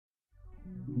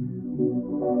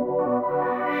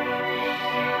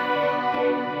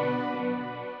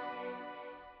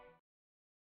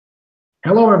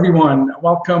Hello, everyone.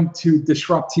 Welcome to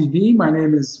Disrupt TV. My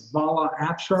name is Vala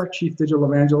Afshar, Chief Digital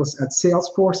Evangelist at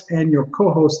Salesforce and your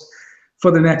co-host for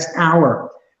the next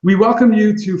hour. We welcome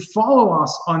you to follow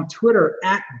us on Twitter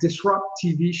at Disrupt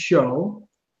TV Show.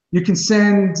 You can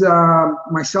send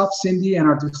myself, Cindy, and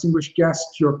our distinguished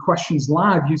guests your questions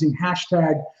live using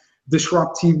hashtag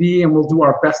Disrupt TV, and we'll do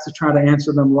our best to try to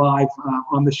answer them live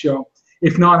on the show.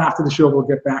 If not, after the show, we'll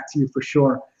get back to you for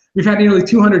sure. We've had nearly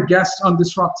 200 guests on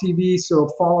Disrupt TV, so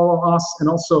follow us and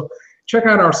also check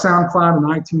out our SoundCloud and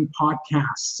iTunes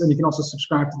podcasts. And you can also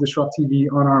subscribe to Disrupt TV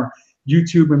on our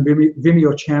YouTube and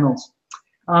Vimeo channels.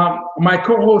 My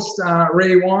co-host,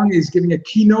 Ray Wong, is giving a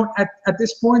keynote at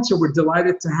this point, so we're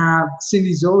delighted to have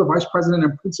Cindy Zhou, the Vice President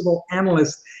and Principal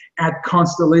Analyst at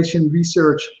Constellation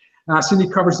Research. Cindy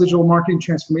covers digital marketing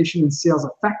transformation and sales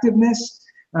effectiveness.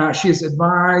 She has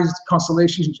advised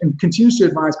Constellation and continues to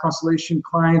advise Constellation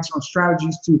clients on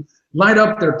strategies to light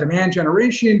up their demand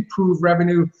generation, improve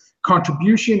revenue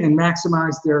contribution, and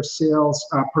maximize their sales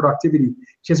productivity.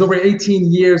 She has over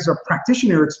 18 years of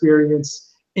practitioner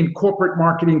experience in corporate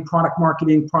marketing, product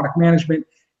management,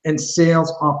 and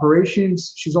sales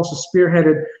operations. She's also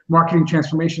spearheaded marketing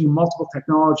transformation in multiple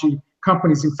technology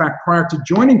companies. In fact, prior to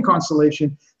joining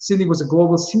Constellation, Cindy was a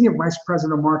global senior vice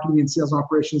president of marketing and sales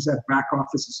operations at Back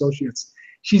Office Associates.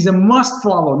 She's a must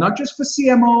follow, not just for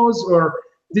CMOs or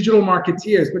digital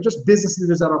marketeers, but just business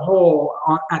leaders as a whole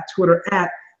at Twitter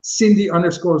at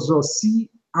Cindy_Zhou,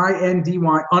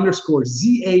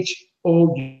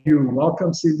 CINDY_ZHOU.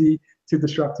 Welcome, Cindy, to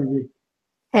Disrupt TV.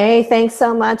 Hey, thanks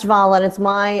so much, Vala. And it's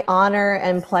my honor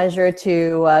and pleasure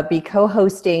to be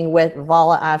co-hosting with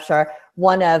Vala Afshar,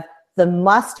 one of the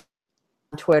must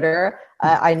on Twitter.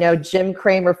 I know Jim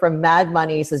Cramer from Mad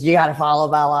Money says you got to follow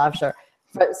Vala Afshar.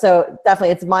 So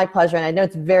definitely, it's my pleasure. And I know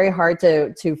it's very hard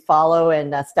to follow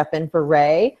and step in for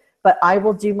Ray, but I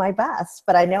will do my best.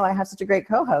 But I know I have such a great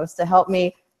co-host to help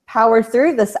me power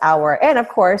through this hour. And of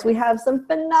course, we have some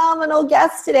phenomenal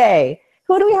guests today.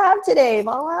 Who do we have today,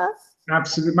 Vala?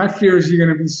 Absolutely. My fear is you're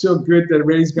going to be so good that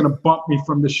Ray's going to bump me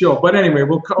from the show. But anyway,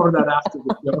 we'll cover that after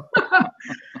the show.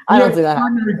 I don't do that.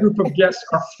 Primary group of guests.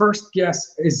 Our first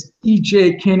guest is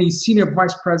E.J. Kinney, Senior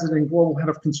Vice President and Global Head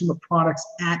of Consumer Products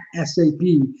at SAP.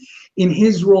 In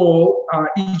his role,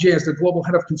 E.J. as the Global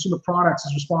Head of Consumer Products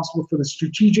is responsible for the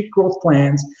strategic growth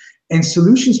plans and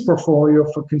solutions portfolio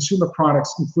for consumer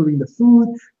products, including the food,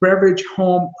 beverage,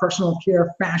 home, personal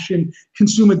care, fashion,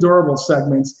 consumer durable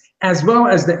segments, as well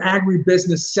as the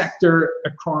agribusiness sector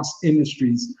across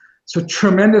industries. So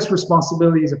tremendous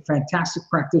responsibility. He's a fantastic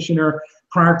practitioner.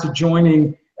 Prior to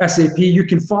joining SAP, you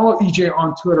can follow EJ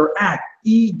on Twitter at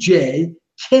EJKENNEY.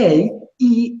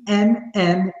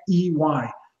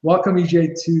 Welcome,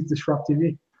 EJ, to Disrupt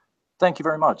TV. Thank you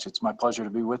very much. It's my pleasure to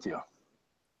be with you.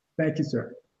 Thank you,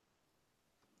 sir.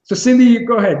 So Cindy,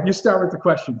 go ahead. You start with the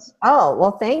questions. Oh,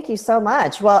 well, thank you so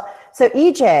much. Well, so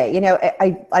EJ, you know,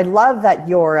 I love that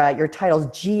your title is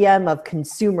GM of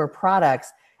Consumer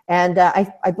Products. And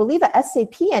I believe that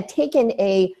SAP had taken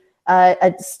a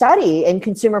study in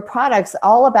consumer products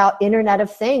all about Internet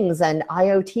of Things and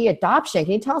IoT adoption.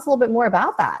 Can you tell us a little bit more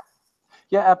about that?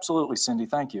 Yeah, absolutely, Cindy.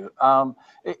 Thank you.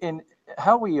 In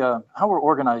how we're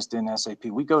organized in SAP,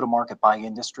 we go to market by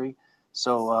industry.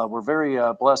 So we're very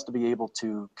blessed to be able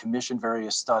to commission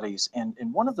various studies. And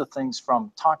one of the things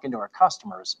from talking to our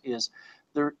customers is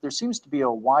there seems to be a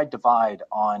wide divide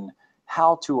on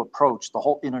how to approach the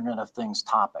whole Internet of Things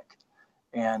topic.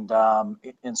 And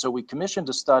so we commissioned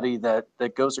a study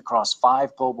that goes across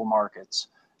 5 global markets.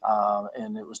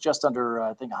 And it was just under,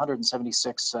 I think,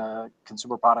 176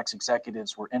 consumer products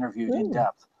executives were interviewed in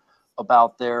depth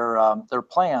about their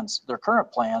plans, their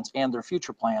current plans, and their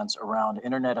future plans around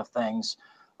Internet of Things,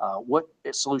 what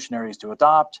solution areas to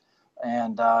adopt,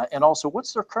 and also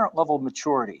what's their current level of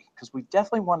maturity. Because we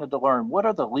definitely wanted to learn what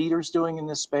are the leaders doing in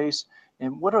this space,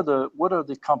 and what are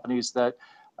the companies that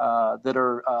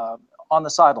are on the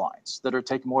sidelines, that are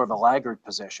taking more of a laggard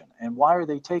position, and why are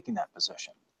they taking that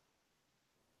position?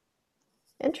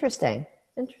 Interesting.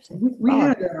 We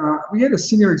had a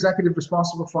senior executive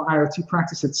responsible for IoT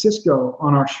practice at Cisco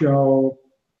on our show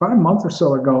about a month or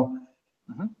so ago.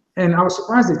 Mm-hmm. And I was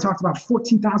surprised. They talked about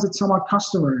 14,000 some odd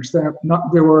customers that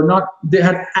they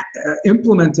had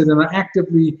implemented and are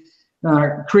actively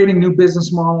creating new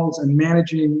business models and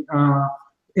managing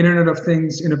Internet of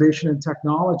Things innovation and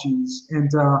technologies.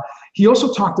 And he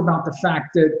also talked about the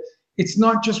fact that it's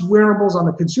not just wearables on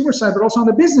the consumer side, but also on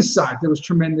the business side. There was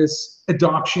tremendous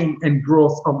adoption and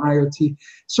growth of IoT.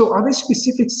 So are there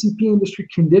specific CP industry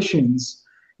conditions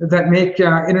that make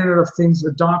Internet of Things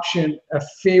adoption a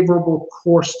favorable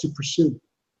course to pursue?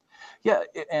 Yeah,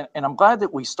 and I'm glad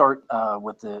that we start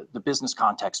with the business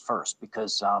context first,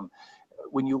 because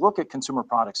when you look at consumer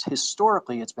products,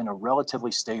 historically, it's been a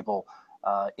relatively stable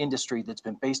industry that's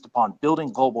been based upon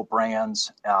building global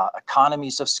brands,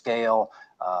 economies of scale,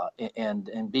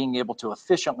 and being able to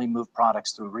efficiently move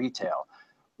products through retail.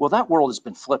 Well, that world has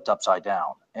been flipped upside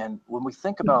down. And when we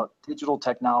think about digital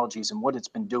technologies and what it's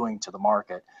been doing to the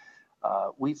market,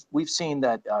 we've seen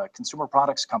that consumer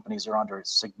products companies are under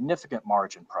significant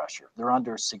margin pressure. They're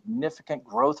under significant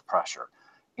growth pressure,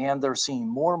 and they're seeing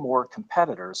more and more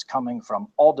competitors coming from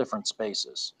all different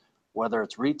spaces, whether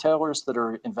it's retailers that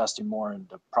are investing more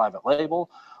into private label,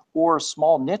 or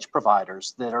small niche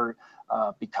providers that are,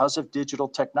 because of digital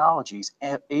technologies,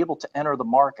 able to enter the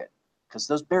market, because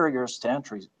those barriers to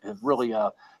entry have really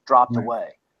dropped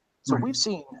away. So we've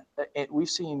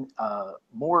seen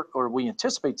more, or we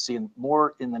anticipate seeing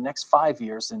more in the next 5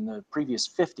 years than the previous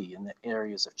 50 in the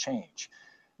areas of change.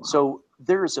 So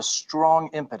there is a strong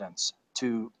impotence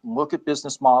to look at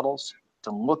business models,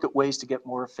 to look at ways to get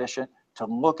more efficient, to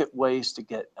look at ways to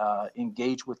get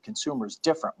engaged with consumers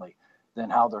differently than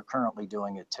how they're currently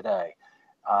doing it today.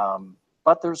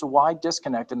 But there's a wide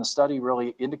disconnect, and the study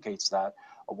really indicates that,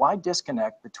 a wide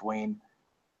disconnect between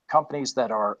companies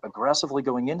that are aggressively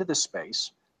going into this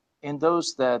space and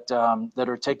those that that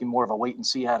are taking more of a wait and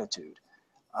see attitude.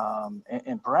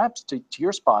 And perhaps to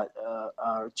your spot,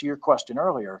 to your question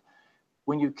earlier,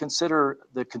 when you consider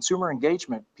the consumer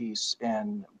engagement piece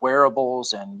and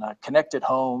wearables and connected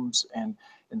homes and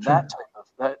that type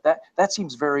of that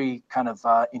seems very kind of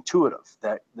intuitive,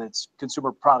 that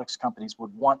consumer products companies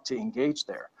would want to engage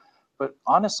there. But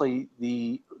honestly,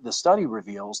 the study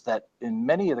reveals that in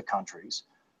many of the countries,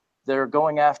 they're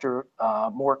going after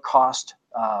more cost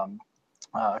and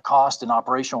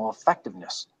operational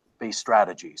effectiveness based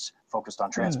strategies focused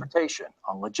on transportation,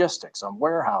 on logistics, on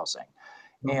warehousing,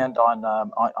 and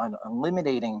on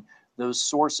eliminating those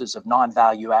sources of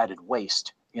non-value added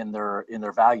waste in their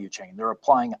value chain. They're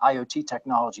applying IoT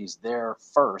technologies there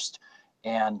first,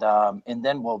 and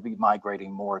then we'll be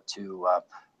migrating more to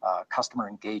customer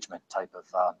engagement type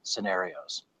of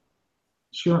scenarios.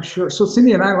 Sure. So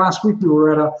Cindy and I, last week, we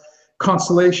were at a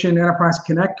Constellation Enterprise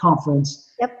Connect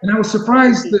conference. Yep. And I was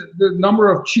surprised the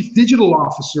number of chief digital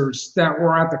officers that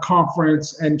were at the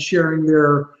conference and sharing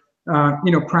their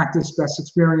practice best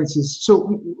experiences.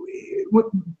 So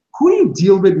who do you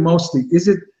deal with mostly? Is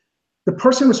it the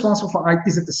person responsible for,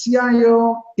 is it the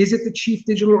CIO? Is it the chief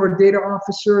digital or data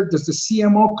officer? Does the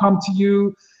CMO come to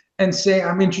you and say,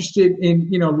 I'm interested in,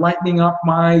 lightening up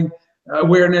my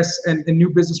awareness and new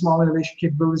business model innovation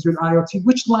capabilities with IoT?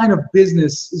 Which line of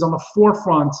business is on the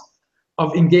forefront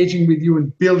of engaging with you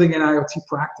and building an IoT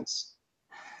practice?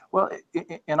 Well,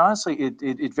 and honestly,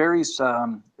 it varies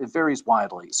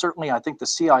widely. Certainly, I think the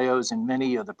CIOs in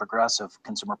many of the progressive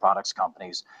consumer products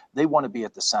companies, they want to be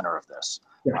at the center of this,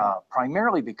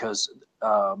 primarily because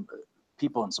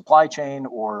people in supply chain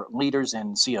or leaders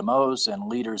in CMOs and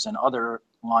leaders in other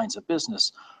lines of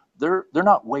business, they're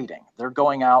not waiting. They're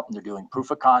going out and they're doing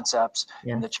proof of concepts.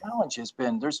 Yeah. And the challenge has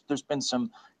been there's been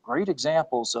some great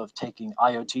examples of taking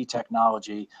IoT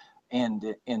technology and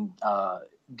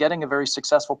getting a very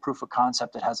successful proof of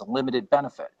concept that has a limited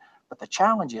benefit. But the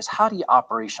challenge is, how do you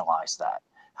operationalize that?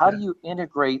 How do you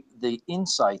integrate the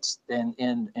insights and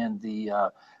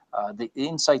the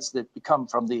insights that become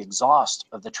from the exhaust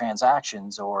of the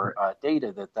transactions or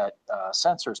data that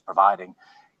sensor is providing?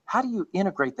 How do you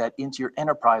integrate that into your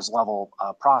enterprise level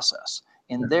process?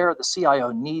 And there, the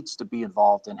CIO needs to be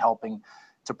involved in helping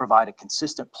to provide a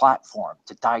consistent platform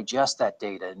to digest that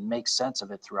data and make sense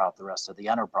of it throughout the rest of the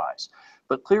enterprise.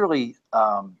 But clearly,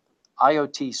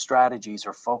 IoT strategies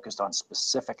are focused on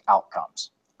specific outcomes.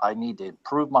 I need to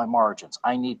improve my margins.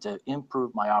 I need to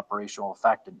improve my operational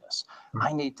effectiveness.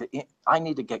 I need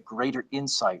to get greater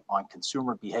insight on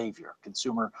consumer behavior,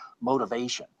 consumer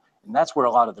motivation. And that's where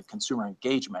a lot of the consumer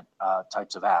engagement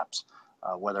types of apps,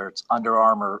 whether it's Under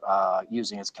Armour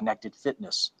using its connected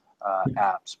fitness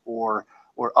apps or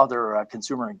other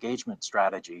consumer engagement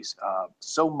strategies,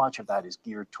 so much of that is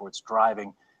geared towards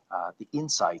driving the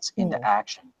insights into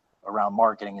action around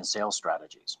marketing and sales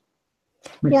strategies.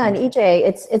 Yeah, and EJ,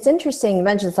 it's interesting you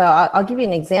mentioned, so I'll give you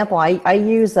an example. I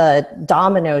use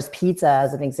Domino's Pizza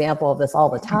as an example of this all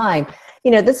the time.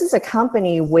 This is a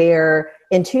company where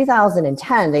in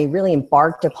 2010, they really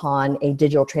embarked upon a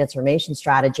digital transformation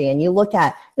strategy. And you look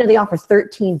at, they offer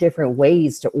 13 different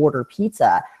ways to order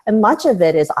pizza. And much of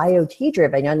it is IoT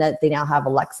driven. And that they now have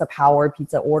Alexa powered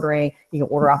pizza ordering. You can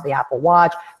order off the Apple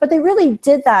Watch. But they really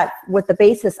did that with the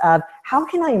basis of, how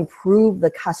can I improve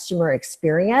the customer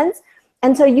experience?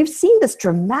 And so you've seen this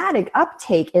dramatic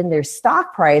uptake in their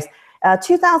stock price.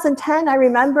 2010, I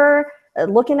remember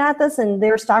looking at this, and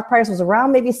their stock price was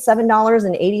around maybe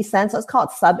 $7.80. Let's call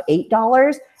it sub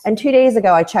 $8. And 2 days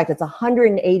ago, I checked, it's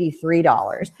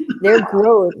 $183. Their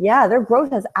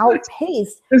growth has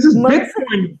outpaced. This is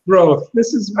Bitcoin growth.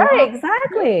 This is right,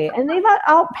 exactly. And they've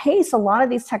outpaced a lot of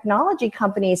these technology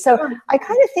companies. So I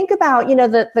kind of think about,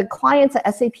 the clients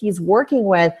that SAP is working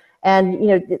with,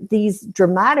 and these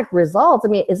dramatic results. I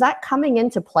mean, is that coming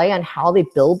into play on how they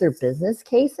build their business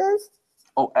cases?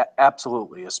 Oh,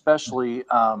 absolutely. Especially,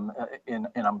 and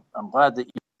I'm glad that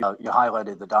you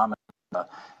highlighted the dominant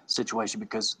situation,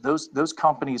 because those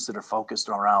companies that are focused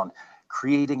around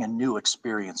creating a new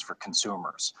experience for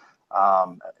consumers.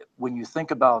 When you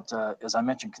think about, as I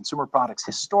mentioned, consumer products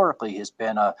historically has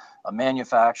been a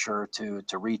manufacturer to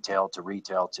retail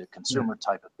to consumer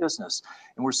type of business.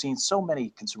 And we're seeing so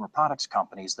many consumer products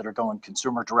companies that are going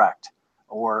consumer direct,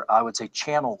 or I would say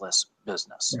channel-less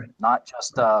business, not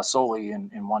just solely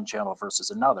in one channel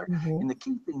versus another. And the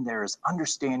key thing there is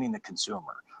understanding the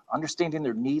consumer, understanding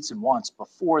their needs and wants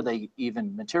before they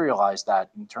even materialize that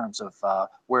in terms of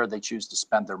where they choose to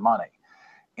spend their money.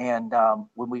 And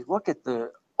when we look at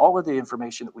all of the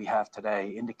information that we have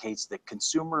today indicates that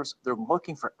consumers, they're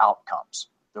looking for outcomes.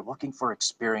 They're looking for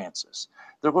experiences.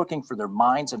 They're looking for their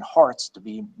minds and hearts to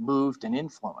be moved and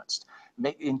influenced.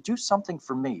 And do something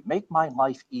for me. Make my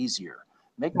life easier.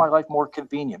 Make my life more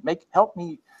convenient. Help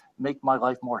me make my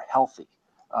life more healthy.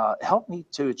 Help me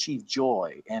to achieve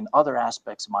joy and other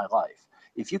aspects of my life.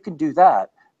 If you can do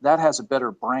that, that has a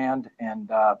better brand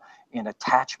and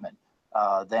attachment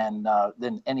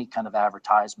than any kind of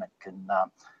advertisement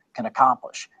can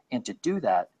accomplish. And to do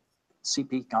that,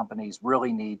 CP companies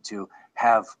really need to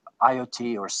have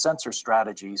IoT or sensor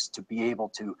strategies to be able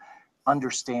to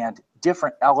understand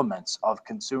different elements of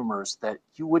consumers that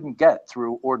you wouldn't get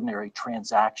through ordinary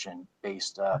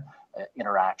transaction-based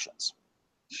interactions.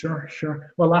 Sure.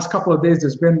 Well, last couple of days,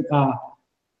 there's been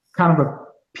kind of a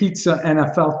pizza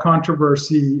NFL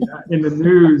controversy in the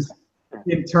news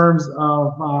in terms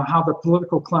of how the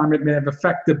political climate may have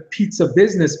affected pizza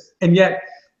business. And yet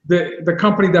the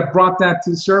company that brought that to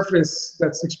the surface,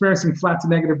 that's experiencing flat to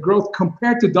negative growth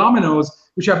compared to Domino's,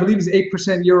 which I believe is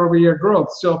 8% year-over-year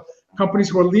growth. So companies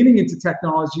who are leaning into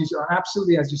technologies are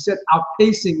absolutely, as you said,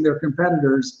 outpacing their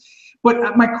competitors.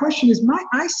 But my question is,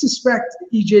 I suspect,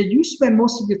 EJ, you spend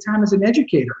most of your time as an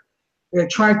educator,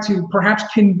 trying to perhaps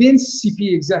convince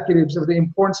CP executives of the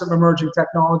importance of emerging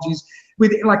technologies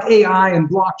with like AI and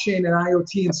blockchain and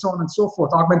IoT and so on and so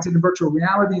forth, augmented and virtual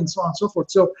reality and so on and so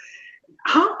forth. So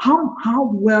how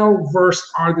well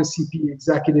versed are the CP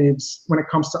executives when it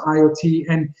comes to IoT,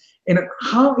 and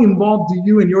how involved do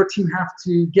you and your team have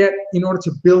to get in order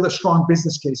to build a strong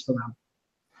business case for them?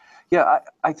 Yeah,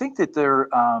 I think that they're,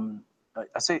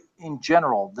 I say in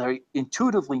general, they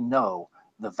intuitively know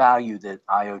the value that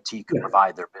IoT could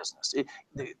provide their business.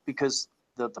 Because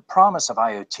the promise of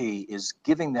IoT is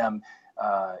giving them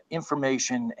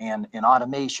information and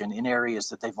automation in areas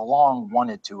that they've long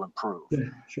wanted to improve. Yeah,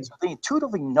 sure. So they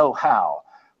intuitively know how,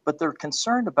 but they're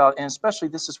concerned about, and especially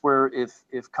this is where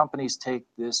if companies take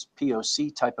this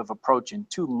POC type of approach in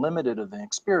too limited of an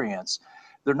experience,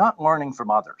 they're not learning from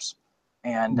others.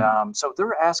 And so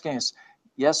they're asking us,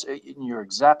 yes, you're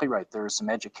exactly right. There is some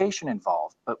education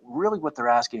involved, but really what they're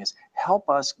asking is help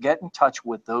us get in touch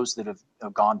with those that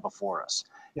have gone before us.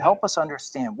 Yeah. Help us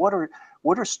understand what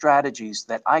are strategies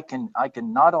that I can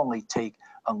not only take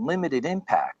a limited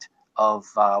impact of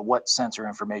what sensor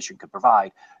information could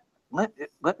provide.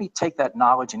 Let me take that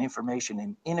knowledge and information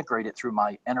and integrate it through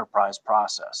my enterprise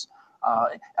process.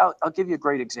 I'll give you a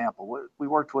great example. We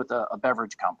worked with a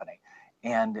beverage company,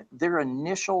 and their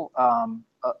initial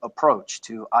approach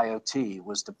to IoT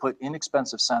was to put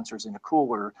inexpensive sensors in a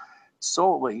cooler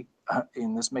solely,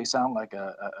 and this may sound like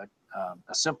a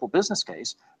simple business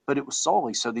case, but it was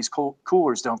solely so these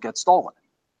coolers don't get stolen.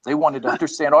 They wanted to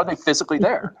understand, are they physically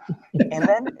there? And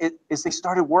then as they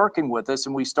started working with us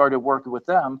and we started working with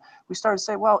them, we started to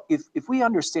say, well, if we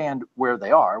understand where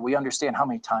they are, we understand how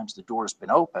many times the door's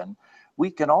been open, we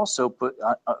can also put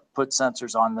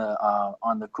sensors on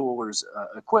the cooler's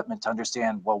equipment to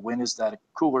understand, well, when is that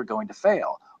cooler going to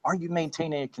fail? Are you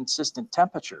maintaining a consistent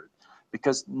temperature?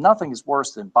 Because nothing is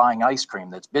worse than buying ice cream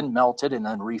that's been melted and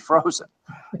then refrozen.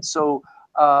 So,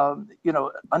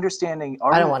 understanding.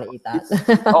 I don't want to eat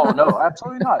that. Oh, no,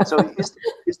 absolutely not. So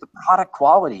is the product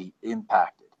quality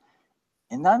impacted?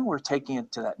 And then we're taking it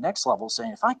to that next level,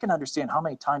 saying, if I can understand how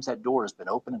many times that door has been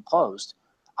open and closed,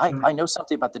 I know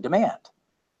something about the demand.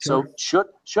 So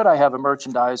should I have a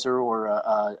merchandiser or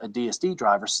a DSD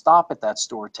driver stop at that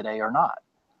store today or not?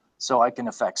 so I can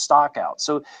affect stock out.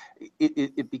 So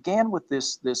it began with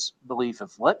this belief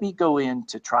of, let me go in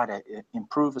to try to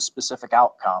improve a specific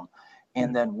outcome.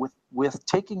 And then with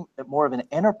taking more of an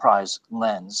enterprise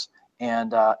lens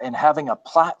and having a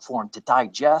platform to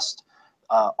digest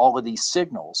all of these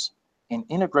signals and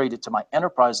integrate it to my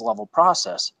enterprise level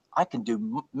process, I can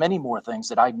do many more things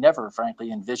that I never,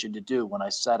 frankly, envisioned to do when I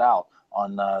set out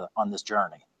on this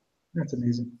journey. That's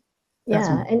amazing.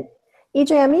 Yeah, and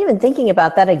EJ, I'm even thinking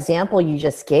about that example you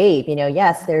just gave. You know,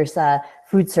 yes, there's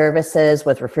food services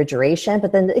with refrigeration,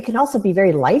 but then it can also be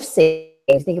very life-saving.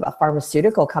 Think about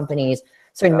pharmaceutical companies,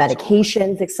 certain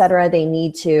medications, et cetera. They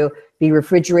need to be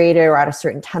refrigerated or at a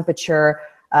certain temperature.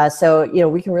 So, you know,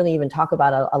 we can really even talk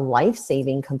about a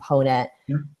life-saving component.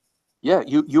 Yeah,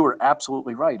 you are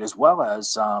absolutely right. As well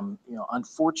as, you know,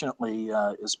 unfortunately,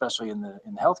 especially in the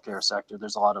healthcare sector,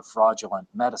 there's a lot of fraudulent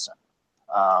medicine.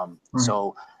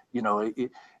 So, you know,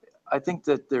 I think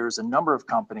that there's a number of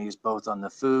companies, both on the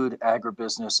food,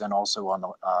 agribusiness, and also on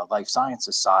the life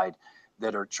sciences side,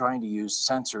 that are trying to use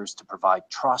sensors to provide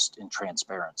trust and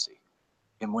transparency.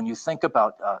 And when you think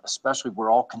about, especially,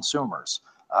 we're all consumers,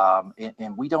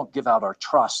 and we don't give out our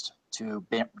trust to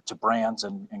brands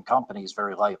and companies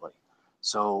very lightly.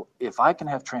 So if I can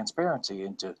have transparency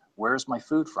into where's my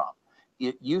food from,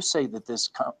 you say that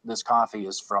this coffee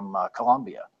is from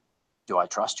Colombia. Do I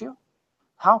trust you?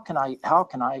 How can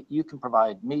you can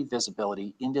provide me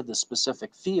visibility into the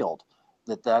specific field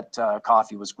that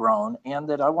coffee was grown, and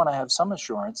that I want to have some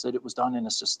assurance that it was done in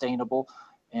a sustainable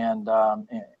and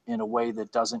in a way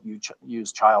that doesn't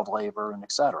use child labor and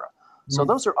et cetera. So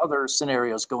those are other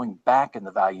scenarios going back in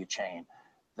the value chain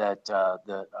that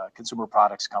the consumer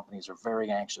products companies are very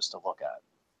anxious to look at.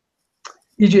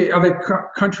 EJ, are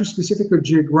there country-specific or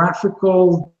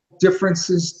geographical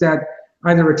differences that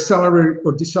either accelerate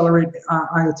or decelerate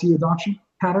IoT adoption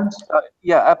patterns?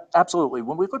 Yeah, absolutely.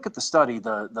 When we look at the study,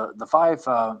 the five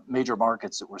major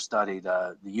markets that were studied,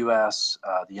 the US,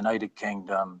 the United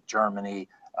Kingdom, Germany,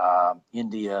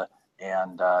 India,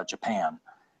 and Japan.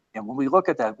 And when we look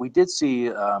at that, we did see,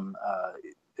 and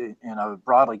I would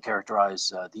broadly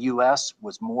characterize, the US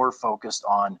was more focused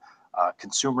on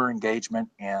consumer engagement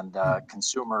and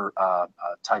consumer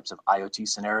types of IoT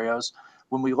scenarios.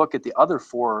 When we look at the other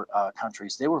four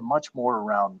countries, they were much more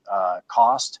around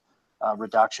cost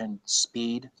reduction,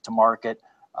 speed to market,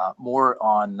 more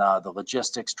on the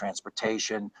logistics,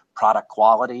 transportation, product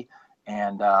quality,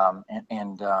 and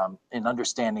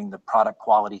understanding the product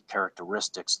quality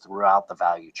characteristics throughout the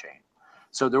value chain.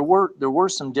 So there were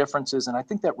some differences, and I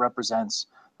think that represents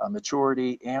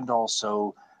maturity and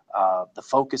also the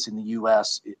focus in the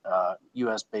U.S.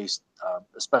 US-based,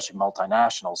 especially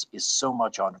multinationals, is so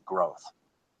much on growth.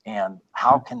 And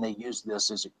how can they use this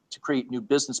to create new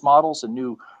business models and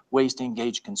new ways to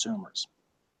engage consumers?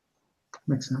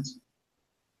 Makes sense.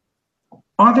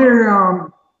 Are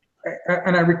there,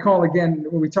 and I recall again,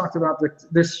 when we talked about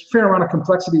there's a fair amount of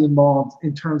complexity involved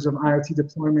in terms of IoT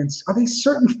deployments. Are there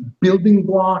certain building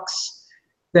blocks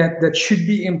that should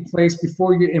be in place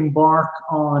before you embark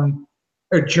on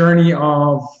a journey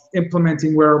of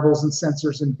implementing wearables and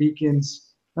sensors and beacons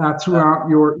throughout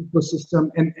your ecosystem?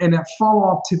 And a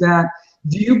follow-up to that,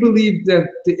 do you believe that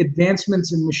the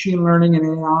advancements in machine learning and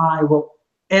AI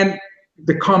and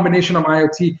the combination of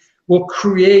IoT will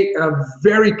create a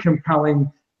very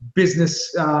compelling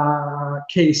business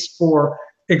case for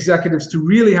executives to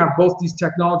really have both these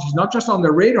technologies, not just on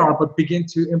their radar, but begin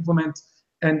to implement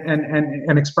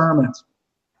and experiment?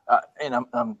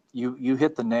 You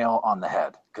hit the nail on the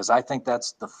head, because I think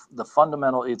that's the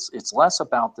fundamental. It's less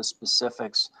about the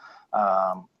specifics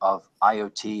of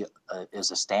IoT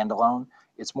as a standalone.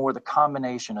 It's more the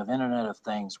combination of Internet of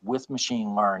Things with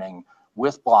machine learning,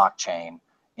 with blockchain,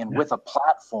 and with a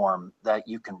platform that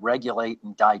you can regulate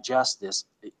and digest this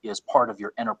as part of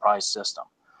your enterprise system.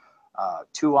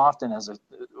 Too often, as I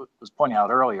was pointing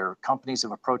out earlier, companies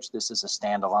have approached this as a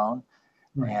standalone.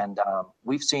 And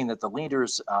we've seen that the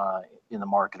leaders in the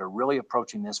market are really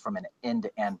approaching this from an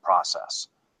end-to-end process.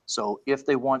 So if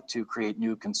they want to create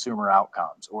new consumer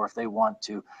outcomes, or if they want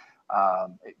to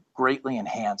greatly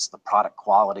enhance the product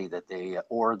quality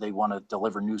or they want to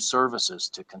deliver new services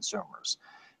to consumers,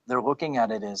 they're looking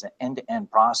at it as an end-to-end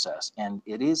process. And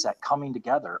it is that coming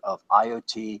together of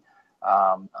IoT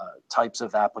types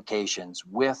of applications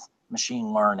with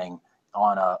machine learning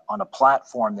on a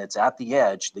platform that's at the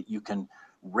edge, that you can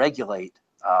regulate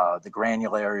the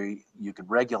granularity, you can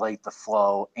regulate the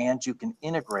flow, and you can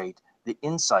integrate the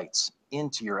insights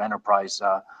into your enterprise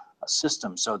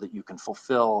system so that you can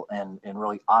fulfill and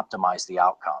really optimize the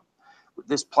outcome.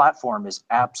 This platform is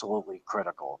absolutely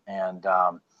critical, and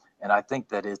And I think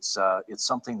that it's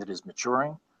something that is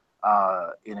maturing,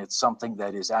 and it's something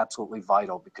that is absolutely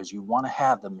vital, because you want to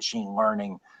have the machine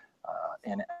learning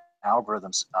and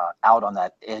algorithms out on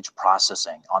that edge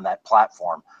processing on that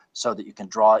platform, so that you can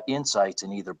draw insights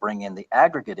and either bring in the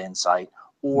aggregate insight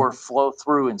or flow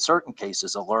through, in certain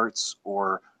cases, alerts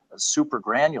or super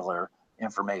granular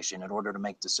information in order to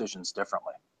make decisions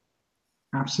differently.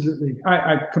 Absolutely.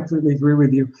 I completely agree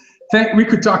with you. We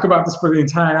could talk about this for the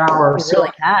entire hour. We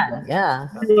really can, yeah.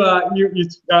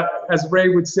 As Ray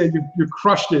would say, you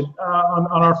crushed it on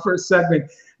our first segment.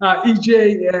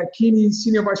 EJ Keeney,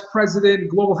 Senior Vice President,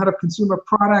 Global Head of Consumer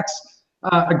Products.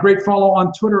 A great follow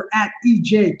on Twitter at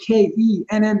EJKENNEY.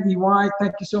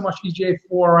 Thank you so much, EJ,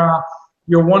 for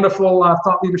your wonderful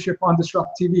thought leadership on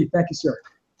Disrupt TV. Thank you, sir.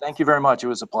 Thank you very much. It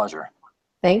was a pleasure.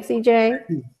 Thanks,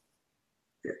 EJ.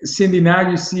 Cindy, now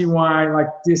you see why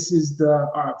this is the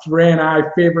Ray and I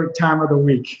favorite time of the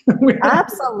week.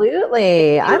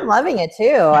 Absolutely. I'm loving it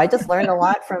too. I just learned a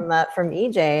lot from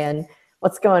EJ and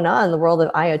what's going on in the world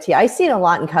of IoT. I see it a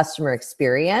lot in customer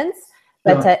experience,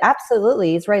 but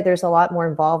absolutely, he's right. There's a lot more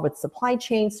involved with supply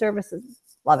chain services.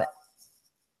 Love it.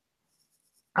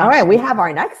 All right, we have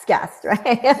our next guest,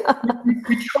 right?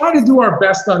 we try to do our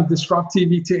best on Disrupt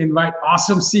TV to invite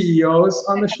awesome CEOs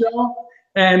on the show,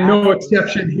 and no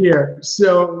exception here.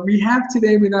 So we have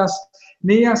today with us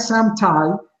Neha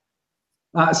Sampat,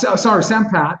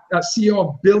 CEO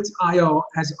of Built.io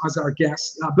as our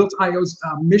guest. Built.io's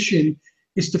mission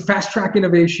is to fast track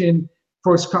innovation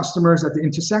for its customers at the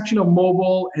intersection of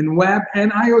mobile and web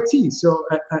and IoT. So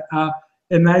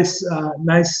a nice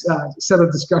set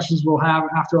of discussions we'll have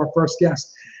after our first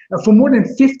guest. With more than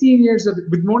 15 years of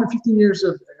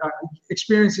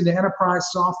experience in the enterprise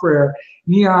software,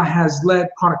 Neha has led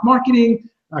product marketing,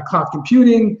 cloud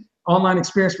computing, online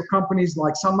experience for companies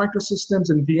like Sun Microsystems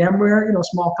and VMware,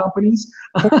 small companies.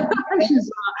 She's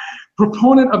a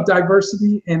proponent of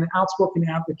diversity and outspoken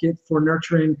advocate for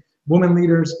nurturing women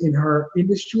leaders in her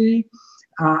industry.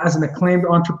 As an acclaimed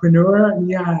entrepreneur,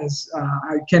 Neha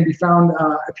can be found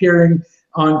appearing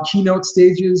on keynote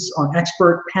stages, on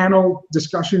expert panel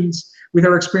discussions with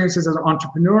her experiences as an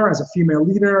entrepreneur, as a female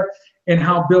leader, and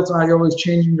how Built.io is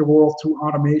changing the world through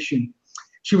automation.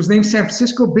 She was named San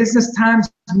Francisco Business Times'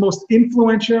 most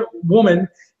influential woman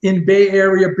in Bay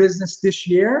Area business this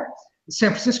year.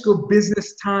 San Francisco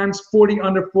Business Times 40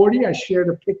 Under 40. I shared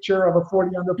a picture of a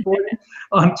 40 Under 40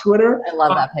 on Twitter. I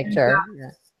love that picture.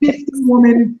 50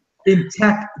 women in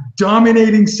tech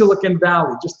dominating Silicon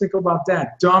Valley. Just think about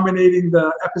that, dominating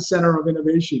the epicenter of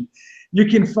innovation. You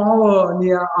can follow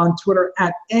Neha on Twitter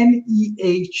at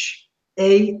NEHASF.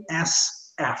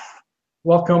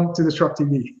 Welcome to Disrupt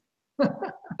TV.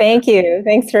 Thank you.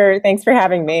 Thanks for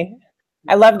having me.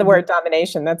 I love the word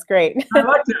domination. That's great. I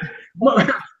like that.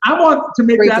 I want to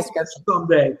make Great that description.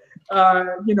 someday.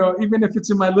 Even if it's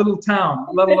in my little town,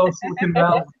 let alone Silicon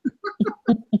Valley.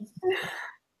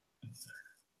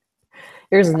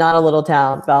 Yours is not a little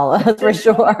town, Bella, for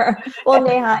sure. Well,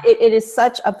 Neha, it is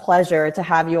such a pleasure to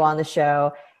have you on the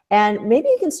show. And maybe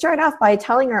you can start off by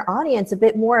telling our audience a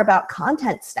bit more about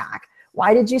Content Stack.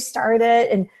 Why did you start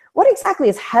it? And what exactly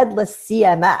is headless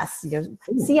CMS?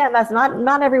 CMS,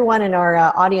 not everyone in our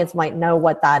audience might know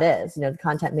what that is, the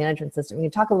content management system. Can you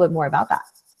talk a little bit more about that?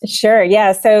 Sure,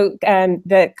 yeah. So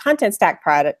the Content Stack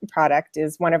product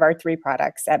is one of our 3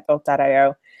 products at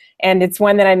Built.io. And it's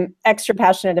one that I'm extra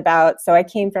passionate about. So I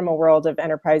came from a world of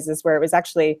enterprises where it was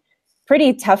actually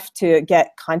pretty tough to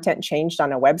get content changed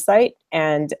on a website.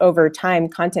 And over time,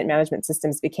 content management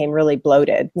systems became really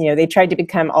bloated. They tried to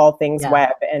become all things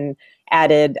web and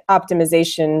added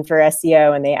optimization for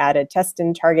SEO, and they added test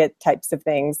and target types of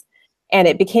things. And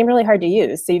it became really hard to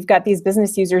use. So you've got these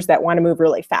business users that want to move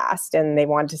really fast and they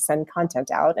want to send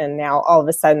content out. And now all of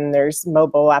a sudden there's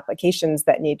mobile applications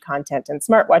that need content and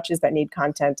smartwatches that need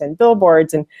content and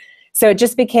billboards. And so it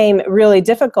just became really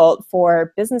difficult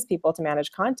for business people to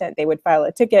manage content. They would file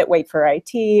a ticket, wait for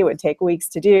IT, it would take weeks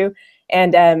to do.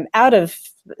 And out of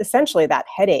essentially that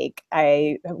headache,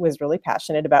 I was really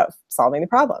passionate about solving the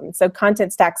problem. So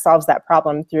Content Stack solves that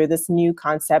problem through this new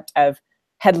concept of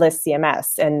headless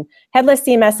CMS. And headless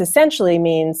CMS essentially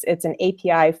means it's an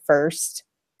API-first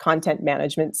content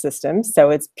management system. So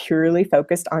it's purely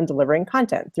focused on delivering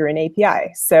content through an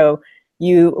API. So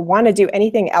you want to do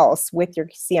anything else with your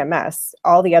CMS,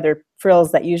 all the other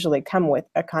frills that usually come with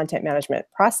a content management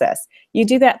process, you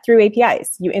do that through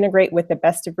APIs. You integrate with the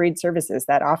best-of-breed services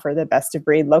that offer the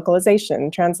best-of-breed localization,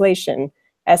 translation,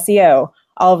 SEO,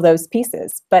 all of those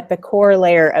pieces. But the core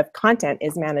layer of content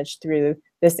is managed through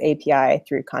this API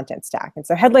through Content Stack. And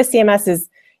so headless CMS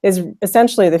is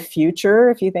essentially the future.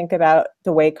 If you think about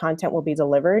the way content will be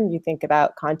delivered, and you think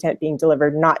about content being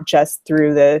delivered not just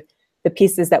through the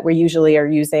pieces that we usually are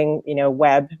using,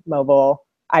 web, mobile,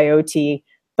 IoT,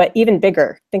 but even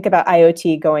bigger. Think about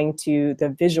IoT going to the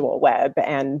visual web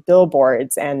and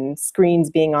billboards and screens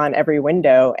being on every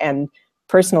window and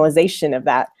personalization of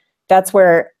that. That's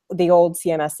where the old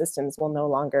CMS systems will no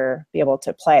longer be able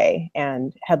to play,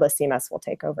 and headless CMS will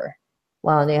take over.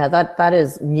 Well, yeah, that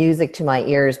is music to my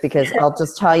ears, because I'll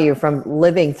just tell you, from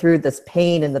living through this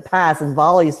pain in the past, and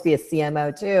Vala used to be a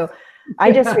CMO too.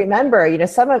 I just remember,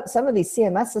 some of these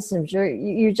CMS systems,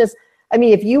 you just, I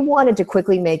mean, if you wanted to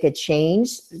quickly make a change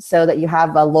so that you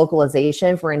have a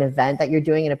localization for an event that you're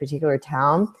doing in a particular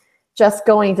town, just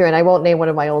going through, and I won't name one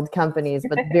of my old companies,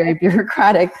 but very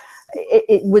bureaucratic,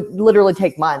 it would literally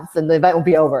take months and the event will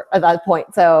be over at that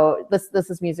point. So this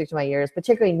is music to my ears,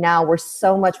 particularly now we're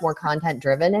so much more content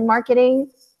driven in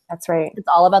marketing. That's right. It's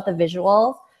all about the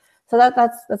visuals. So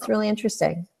that's really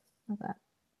interesting.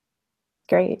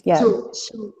 Great. Yeah. So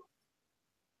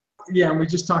yeah, and we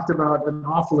just talked about an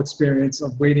awful experience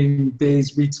of waiting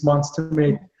days, weeks, months to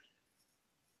make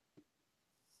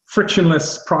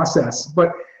frictionless process.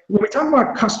 But when we talk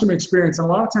about customer experience, and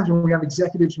a lot of times when we have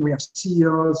executives, when we have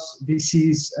CEOs,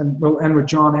 VCs, and we'll end with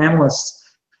John,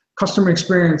 analysts, customer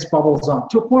experience bubbles up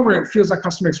to a point where it feels like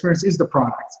customer experience is the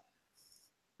product.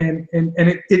 And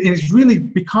it is really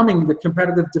becoming the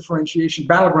competitive differentiation,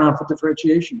 battleground for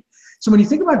differentiation. So when you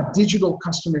think about digital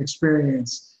customer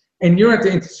experience, and you're at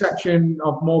the intersection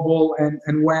of mobile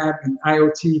and web and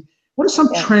IoT, what are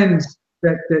some trends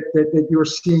that you're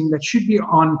seeing that should be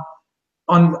on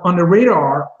the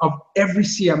radar of every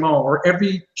CMO or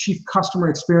every chief customer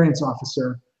experience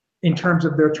officer in terms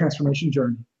of their transformation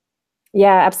journey?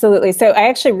 Yeah, absolutely. So I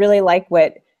actually really like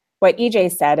what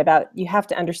EJ said about you have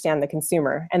to understand the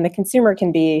consumer, and the consumer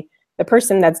can be the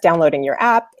person that's downloading your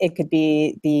app. It could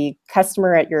be the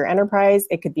customer at your enterprise.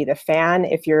 It could be the fan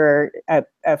if you're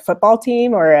a football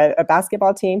team or a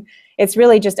basketball team. It's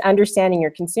really just understanding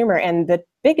your consumer. And the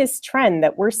biggest trend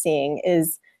that we're seeing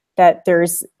is that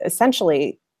there's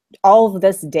essentially all of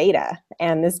this data,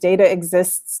 and this data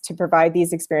exists to provide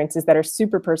these experiences that are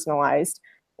super personalized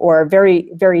or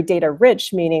very, very data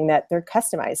rich, meaning that they're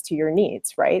customized to your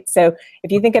needs, right? So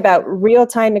if you think about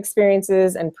real-time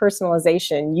experiences and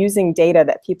personalization using data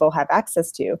that people have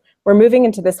access to, we're moving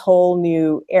into this whole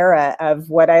new era of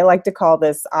what I like to call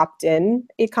this opt-in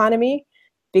economy,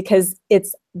 because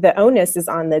the onus is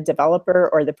on the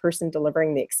developer or the person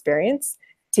delivering the experience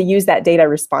to use that data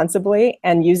responsibly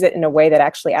and use it in a way that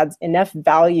actually adds enough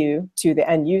value to the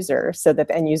end user so that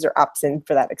the end user opts in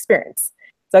for that experience.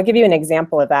 So I'll give you an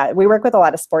example of that. We work with a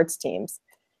lot of sports teams,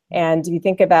 and you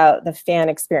think about the fan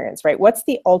experience, right? What's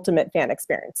the ultimate fan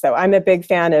experience? So I'm a big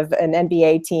fan of an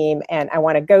NBA team, and I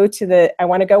want to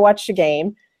go watch a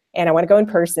game, and I want to go in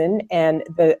person, and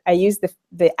I use the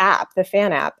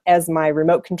fan app, as my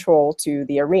remote control to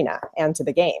the arena and to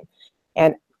the game.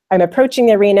 And I'm approaching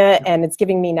the arena, and it's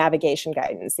giving me navigation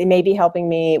guidance. It may be helping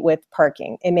me with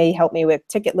parking. It may help me with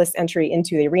ticket list entry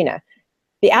into the arena.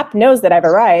 The app knows that I've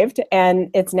arrived,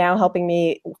 and it's now helping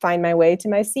me find my way to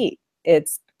my seat.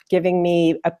 It's giving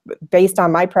me, based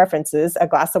on my preferences, a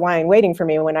glass of wine waiting for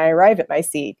me when I arrive at my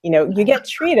seat. You get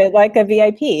treated like a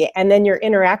VIP, and then you're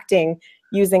interacting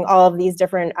using all of these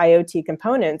different IoT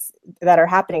components that are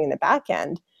happening in the back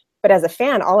end. But as a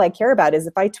fan, all I care about is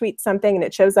if I tweet something and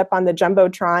it shows up on the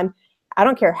Jumbotron, I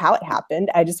don't care how it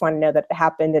happened. I just want to know that it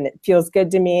happened and it feels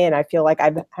good to me, and I feel like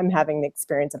I'm having the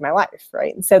experience of my life,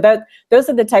 right? And so those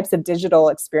are the types of digital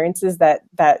experiences that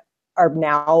are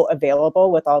now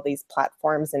available with all these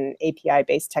platforms and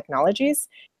API-based technologies.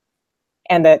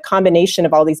 And the combination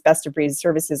of all these best-of-breed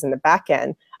services in the back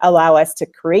end allow us to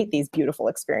create these beautiful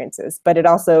experiences. But it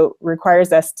also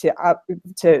requires us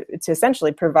to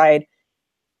essentially provide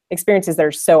experiences that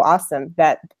are so awesome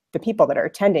that the people that are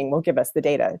attending will give us the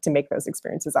data to make those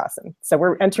experiences awesome. So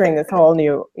we're entering this whole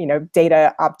new,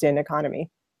 data opt-in economy.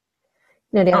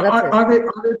 Are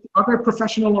there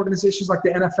professional organizations like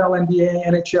the NFL, NBA,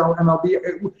 NHL,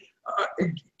 MLB?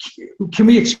 Can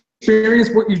we experience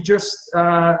what you just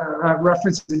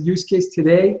referenced in use case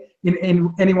today in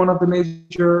any one of the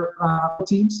major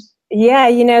teams?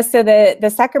 Yeah, so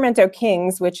the Sacramento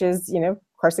Kings, which is, of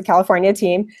course, a California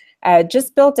team,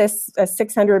 just built a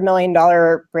 $600 million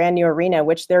brand new arena,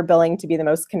 which they're billing to be the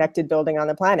most connected building on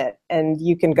the planet. And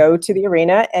you can go to the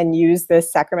arena and use the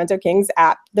Sacramento Kings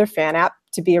app, their fan app,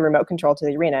 to be a remote control to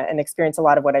the arena and experience a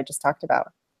lot of what I just talked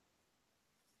about.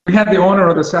 We had the owner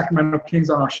of the Sacramento Kings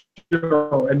on our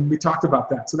show, and we talked about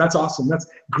that. So that's awesome. That's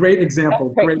great example.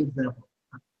 Great example.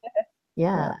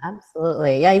 Yeah,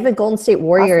 absolutely. Yeah, even Golden State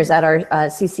Warriors at our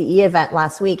CCE event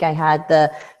last week, I had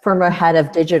the former head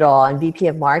of digital and VP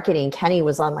of marketing, Kenny,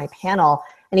 was on my panel,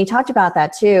 and he talked about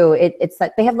that too. It's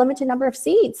that they have limited number of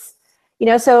seats,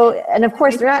 So, and of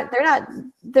course, they're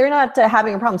not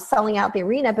having a problem selling out the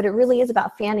arena, but it really is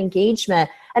about fan engagement,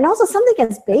 and also something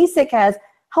as basic as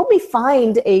help me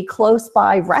find a close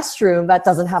by restroom that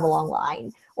doesn't have a long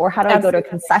line. Or how do I go to a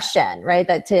concession, right?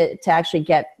 That to actually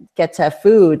get to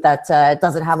food that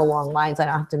doesn't have a long line, so I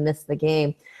don't have to miss the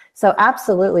game. So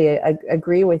absolutely, I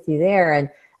agree with you there. And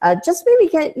just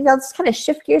maybe let's kind of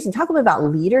shift gears and talk a little about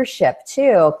leadership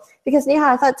too, because Neha,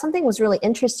 I thought something was really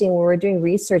interesting when we were doing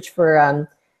research for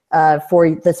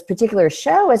this particular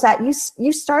show is that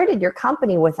you started your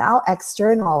company without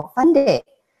external funding.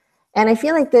 And I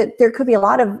feel like that there could be a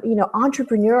lot of,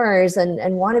 entrepreneurs and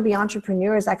wannabe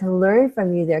entrepreneurs that can learn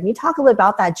from you there. Can you talk a little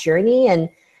about that journey and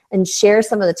share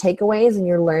some of the takeaways and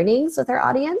your learnings with our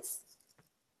audience?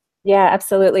 Yeah,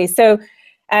 absolutely. So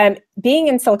being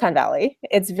in Silicon Valley,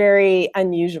 it's very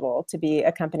unusual to be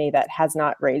a company that has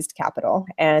not raised capital.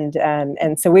 And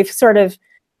so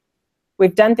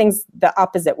we've done things the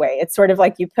opposite way. It's sort of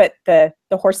like you put the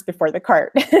horse before the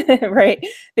cart, right?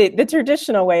 The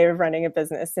traditional way of running a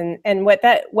business. And what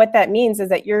that means is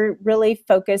that you're really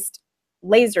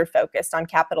laser focused on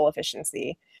capital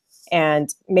efficiency and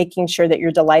making sure that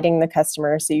you're delighting the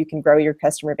customer so you can grow your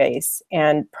customer base.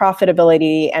 And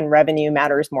profitability and revenue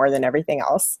matters more than everything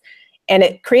else. And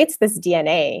it creates this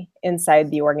DNA inside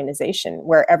the organization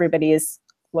where everybody is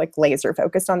like laser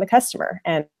focused on the customer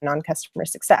and on customer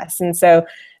success. And so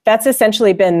that's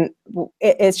essentially been,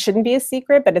 it shouldn't be a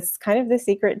secret, but it's kind of the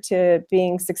secret to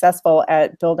being successful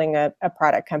at building a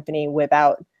product company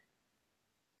without,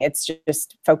 it's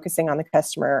just focusing on the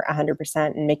customer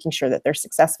 100% and making sure that they're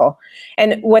successful.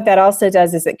 And what that also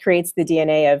does is it creates the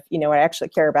DNA of, I actually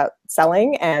care about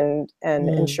selling and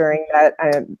ensuring that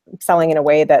I'm selling in a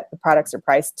way that the products are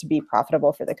priced to be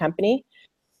profitable for the company.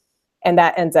 And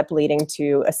that ends up leading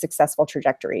to a successful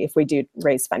trajectory if we do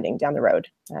raise funding down the road.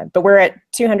 But we're at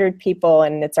 200 people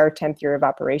and it's our 10th year of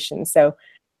operation. So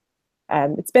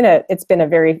it's been a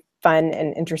very fun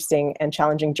and interesting and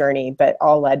challenging journey, but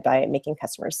all led by making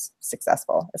customers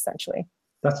successful, essentially.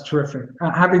 That's terrific.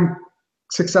 Having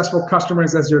successful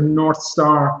customers as your North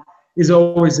Star is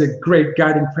always a great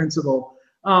guiding principle.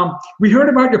 We heard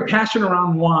about your passion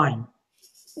around wine.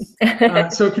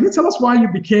 So can you tell us why you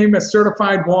became a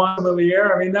certified wine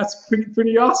sommelier? I mean, that's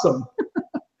pretty awesome.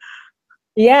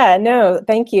 Yeah, no,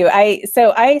 thank you.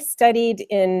 I studied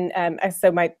in,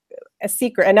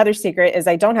 another secret is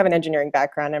I don't have an engineering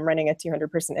background. I'm running a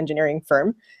 200-person engineering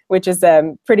firm, which is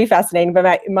pretty fascinating.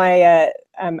 But my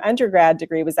undergrad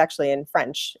degree was actually in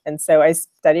French. And so I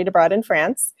studied abroad in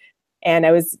France, and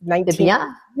I was 19.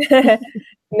 Yeah.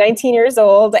 19 years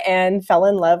old and fell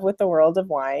in love with the world of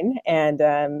wine and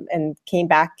came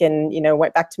back and,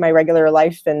 went back to my regular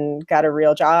life and got a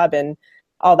real job and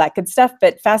all that good stuff.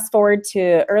 But fast forward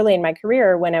to early in my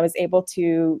career when I was able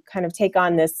to kind of take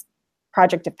on this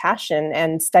project of passion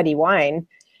and study wine.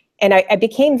 And I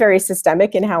became very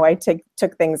systemic in how I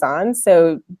took things on.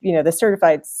 So, the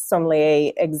certified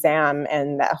sommelier exam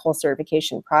and that whole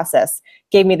certification process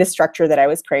gave me the structure that I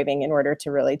was craving in order to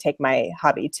really take my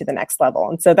hobby to the next level.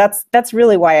 And so that's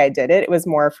really why I did it. It was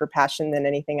more for passion than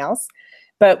anything else.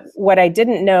 But what I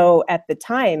didn't know at the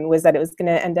time was that it was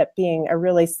going to end up being a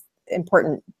really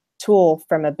important tool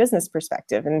from a business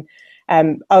perspective.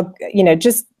 And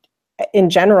just in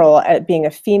general, being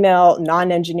a female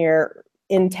non-engineer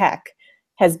in tech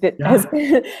has been I was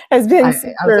going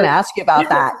to ask you about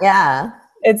that. Yeah,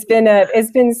 it's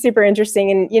been super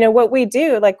interesting. And what we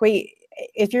do,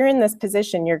 if you're in this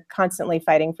position, you're constantly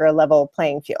fighting for a level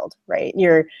playing field, right?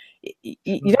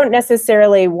 You don't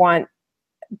necessarily want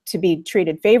to be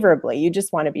treated favorably. You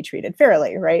just want to be treated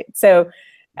fairly, right? So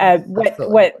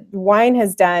what wine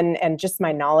has done, and just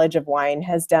my knowledge of wine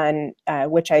has done,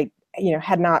 which I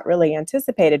had not really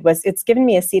anticipated, was it's given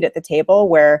me a seat at the table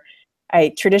where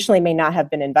I traditionally may not have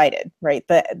been invited, right?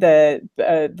 The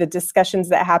discussions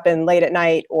that happen late at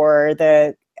night, or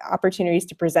the opportunities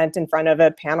to present in front of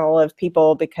a panel of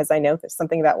people because I know there's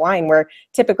something about wine, where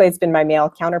typically it's been my male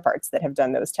counterparts that have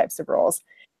done those types of roles.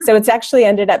 So it's actually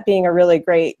ended up being a really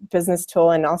great business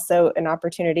tool, and also an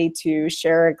opportunity to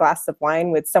share a glass of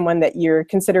wine with someone that you're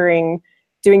considering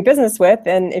doing business with.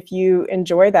 And if you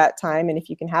enjoy that time, and if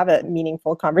you can have a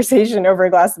meaningful conversation over a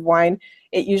glass of wine,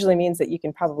 it usually means that you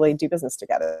can probably do business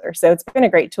together. So it's been a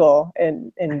great tool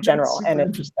in general, and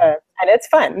it's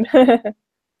fun.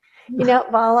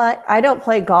 Vala, I don't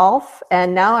play golf,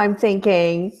 and now I'm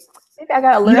thinking, Maybe I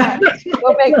gotta learn how to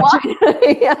go make wine.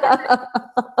 Yeah.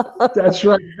 That's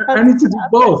right. I need to do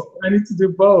both. I need to do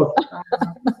both.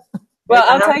 Well,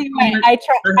 I'll tell you what,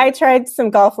 I tried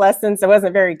some golf lessons. It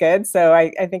wasn't very good, so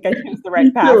I think I chose the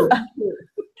right path.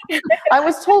 I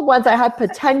was told once I had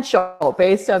potential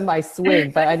based on my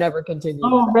swing, but I never continued.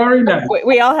 Oh, very nice.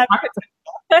 We all have potential.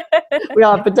 We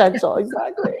all have potential,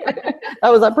 exactly.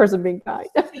 That was that person being kind.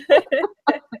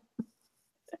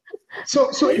 So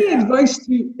any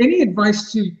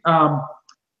advice to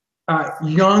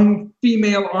young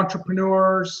female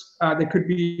entrepreneurs that could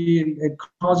be in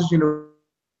colleges,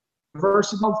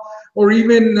 universities, or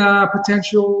even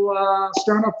potential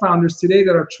startup founders today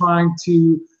that are trying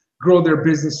to grow their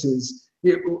businesses?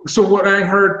 So what I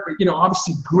heard,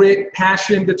 obviously grit,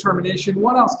 passion, determination.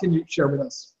 What else can you share with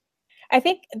us? I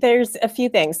think there's a few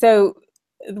things. So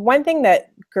one thing that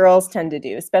girls tend to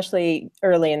do, especially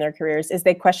early in their careers, is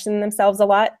they question themselves a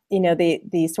lot.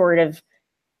 The sort of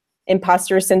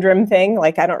imposter syndrome thing,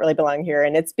 like I don't really belong here,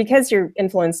 and it's because you're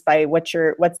influenced by what's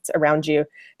around you.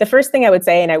 The first thing I would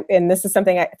say, and this is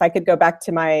something if I could go back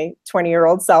to my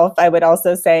 20-year-old self, I would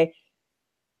also say,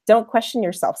 don't question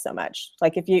yourself so much.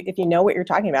 Like if you know what you're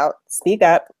talking about, speak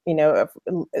up.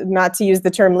 Not to use the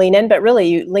term lean in, but really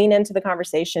you lean into the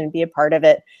conversation, be a part of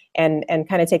it, and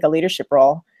kind of take a leadership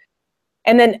role.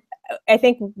 And then I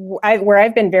think where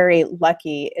I've been very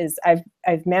lucky is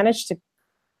I've managed to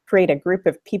create a group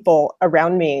of people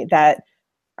around me that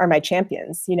are my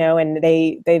champions, and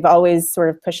they've always sort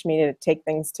of pushed me to take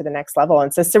things to the next level.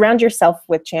 And so surround yourself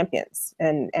with champions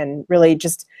and really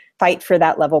just fight for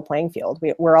that level playing field.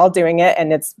 We're all doing it,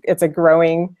 and it's a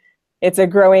growing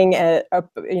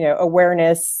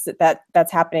awareness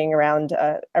that's happening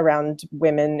around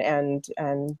women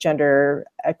and gender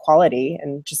equality,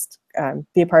 and just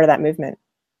be a part of that movement.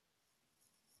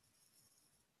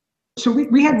 So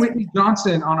we had Whitney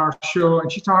Johnson on our show,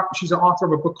 and she's an author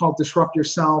of a book called Disrupt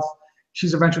Yourself.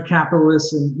 She's a venture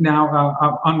capitalist, and now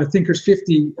on the Thinkers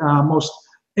 50 most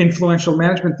influential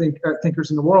management thinkers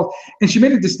in the world. And she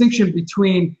made a distinction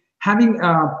between having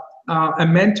a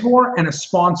mentor and a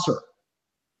sponsor.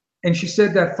 And she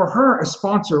said that for her, a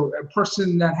sponsor, a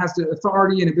person that has the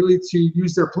authority and ability to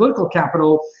use their political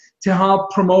capital to help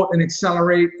promote and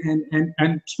accelerate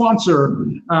and sponsor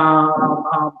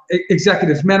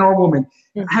executives, men or women.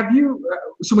 Have you,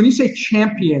 so when you say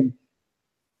champion,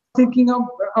 thinking of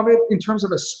it in terms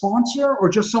of a sponsor, or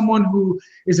just someone who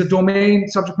is a domain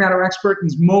subject matter expert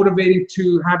and is motivating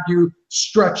to have you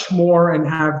stretch more and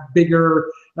have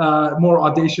bigger, more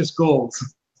audacious goals?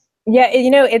 Yeah,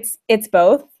 it's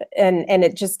both, and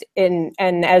it just and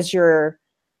as you're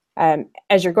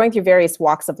going through various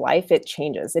walks of life, it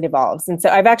changes, it evolves. And so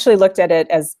I've actually looked at it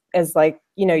as like,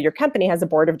 your company has a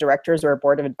board of directors or a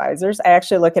board of advisors. I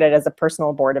actually look at it as a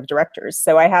personal board of directors.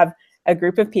 So I have a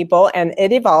group of people, and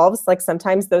it evolves. Like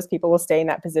sometimes those people will stay in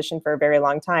that position for a very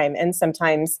long time, and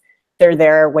sometimes they're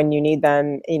there when you need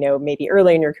them, maybe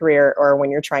early in your career or when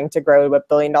you're trying to grow a $1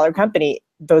 billion company.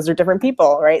 Those are different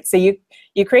people, right? So you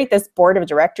create this board of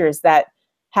directors that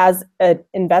has a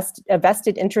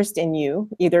vested interest in you,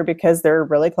 either because they're a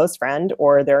really close friend,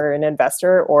 or they're an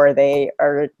investor, or they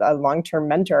are a long-term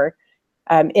mentor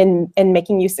in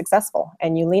making you successful,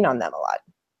 and you lean on them a lot.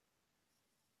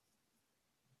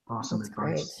 Awesome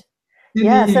advice.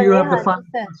 Yeah, so you Neha, have the final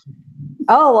question.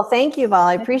 Oh, well, thank you, Val.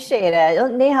 I appreciate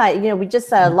it. Neha, we just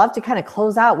love to kind of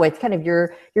close out with kind of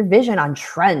your vision on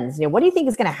trends. What do you think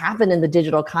is going to happen in the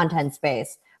digital content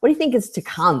space? What do you think is to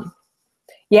come?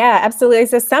 Yeah, absolutely.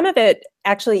 So some of it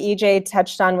actually EJ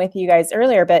touched on with you guys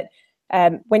earlier, but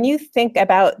when you think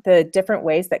about the different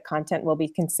ways that content will be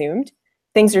consumed,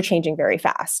 things are changing very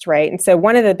fast, right? And so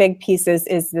one of the big pieces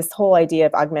is this whole idea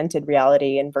of augmented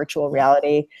reality and virtual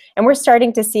reality. And we're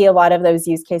starting to see a lot of those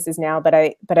use cases now, but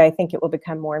I think it will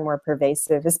become more and more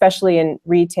pervasive, especially in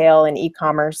retail and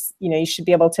e-commerce. You should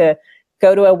be able to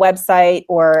go to a website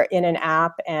or in an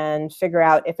app and figure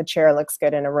out if a chair looks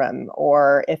good in a room,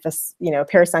 or if a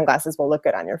pair of sunglasses will look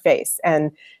good on your face.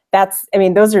 And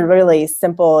those are really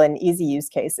simple and easy use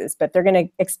cases, but they're going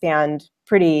to expand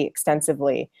pretty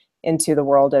extensively into the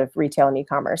world of retail and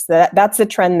e-commerce. That's a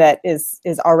trend that is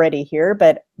already here,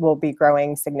 but will be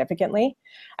growing significantly.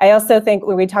 I also think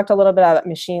we talked a little bit about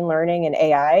machine learning and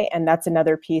AI, and that's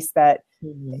another piece that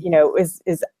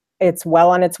is it's well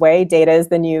on its way. Data is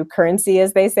the new currency,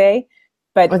 as they say.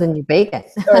 Or the new bacon.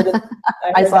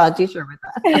 I saw a t-shirt with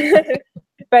that.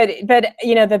 But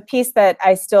the piece that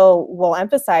I still will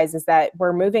emphasize is that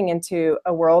we're moving into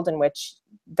a world in which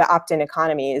the opt-in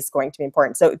economy is going to be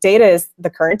important. So data is the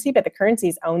currency, but the currency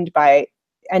is owned by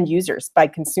end users, by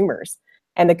consumers.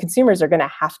 And the consumers are going to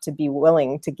have to be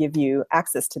willing to give you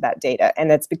access to that data.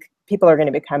 And people are going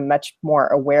to become much more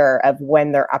aware of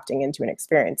when they're opting into an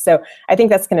experience. So I think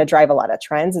that's going to drive a lot of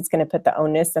trends. It's going to put the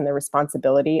onus and the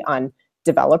responsibility on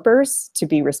developers to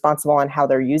be responsible on how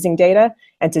they're using data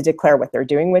and to declare what they're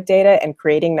doing with data, and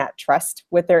creating that trust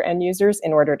with their end users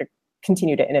in order to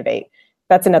continue to innovate.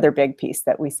 That's another big piece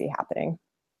that we see happening.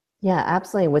 Yeah,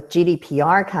 absolutely. With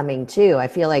GDPR coming too, I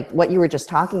feel like what you were just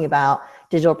talking about,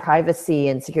 digital privacy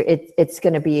and security, it's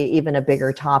going to be even a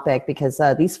bigger topic, because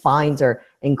these fines are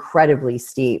incredibly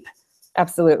steep.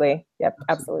 Absolutely. Yep,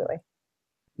 absolutely.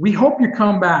 We hope you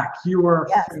come back. You are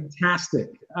fantastic.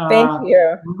 Thank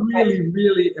you. Really,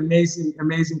 really amazing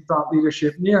thought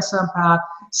leadership. Nia Sampath,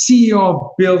 CEO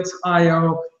of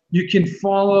Built.io. You can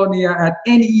follow Nia at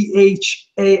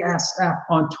NEHASF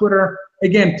on Twitter.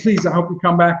 Again, please, I hope you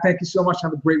come back. Thank you so much.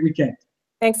 Have a great weekend.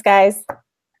 Thanks, guys.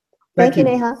 Thank you,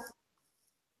 Neha.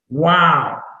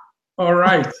 Wow. All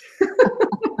right.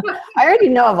 I already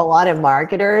know of a lot of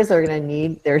marketers are going to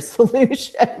need their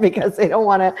solution because they don't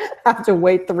want to have to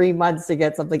wait 3 months to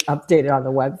get something updated on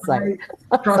the website.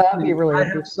 So that'd be really I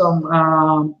have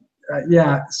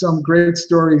some great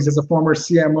stories as a former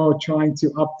CMO trying to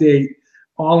update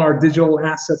all our digital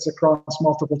assets across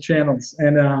multiple channels.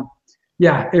 And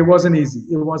yeah, it wasn't easy.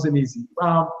 It wasn't easy.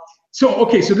 So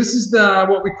this is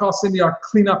what we call, Cindy, our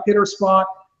cleanup hitter spot.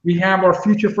 We have our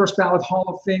future First Ballot Hall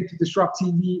of Fame to Disrupt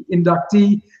TV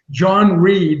inductee, John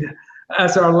Reed,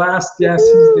 as our last guest.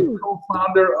 He's the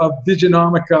co-founder of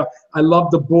Diginomica. I love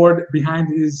the board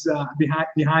behind his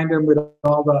behind him with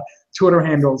all the Twitter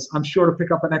handles. I'm sure to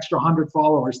pick up an extra 100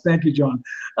 followers. Thank you, John.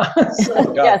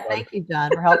 Yes, thank you,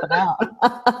 John, for helping out.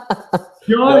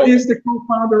 John is the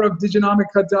co-founder of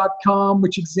Diginomica.com,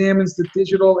 which examines the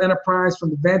digital enterprise from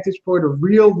the vantage point of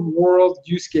real-world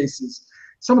use cases.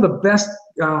 Some of the best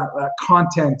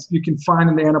content you can find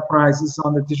in the enterprise is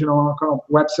on the Diginomica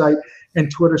website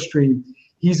and Twitter stream.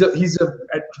 He's a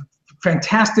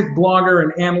fantastic blogger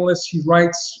and analyst. He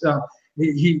writes,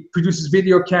 he produces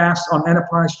video casts on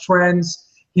enterprise trends.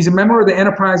 He's a member of the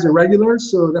Enterprise Irregulars,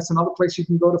 so that's another place you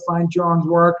can go to find John's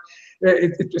work.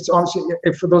 It's obviously,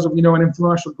 for those of you know, an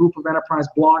influential group of enterprise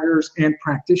bloggers and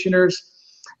practitioners.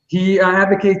 He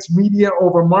advocates media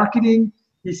over marketing.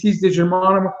 He sees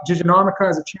Diginomica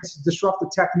as a chance to disrupt the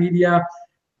tech media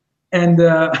and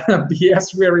be a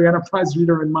weary enterprise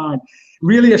reader in mind.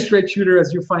 Really a straight shooter,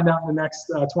 as you find out in the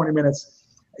next 20 minutes.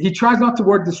 He tries not to use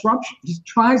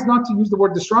the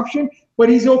word disruption, but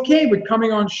he's okay with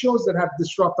coming on shows that have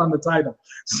disrupt on the title.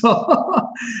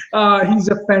 So he's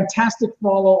a fantastic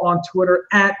follow on Twitter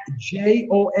at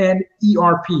JONERP.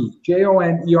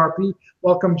 JONERP.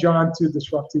 Welcome, John, to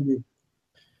Disrupt TV.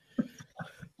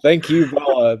 Thank you,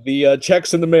 Vala. The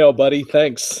check's in the mail, buddy.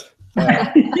 Thanks.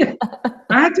 I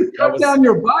had to cut down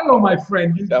your bio, my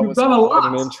friend. You've done a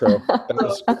lot. An intro.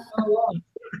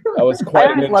 That was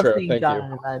quite an intro. Thank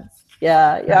you.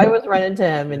 Yeah, I always run into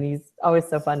him, and he's always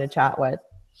so fun to chat with.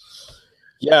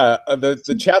 Yeah,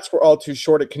 the chats were all too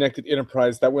short at Connected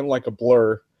Enterprise. That went like a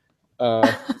blur.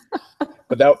 But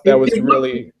that was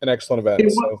really an excellent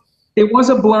event. It was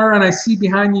a blur, and I see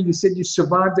behind you, you said you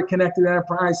survived the Connected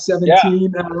Enterprise 17.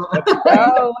 Yeah.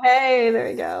 Oh, hey, there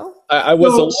you go. I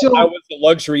was a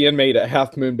luxury inmate at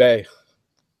Half Moon Bay.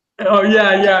 Oh,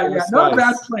 yeah. Not a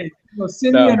bad place.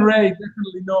 Cindy and Ray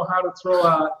definitely know how to throw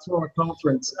a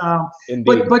conference.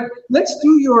 But let's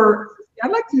do I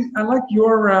like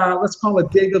your let's call it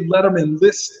David Letterman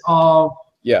list of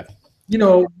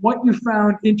what you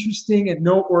found interesting and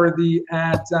noteworthy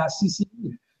at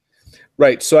CCE.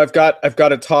 Right. So I've got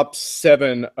a top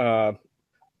 7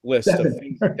 list of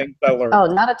things I learned. Oh,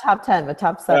 not a top 10, but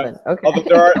top 7. Okay. Although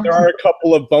there are a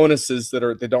couple of bonuses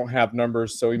that don't have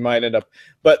numbers, so we might end up.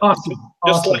 But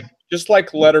just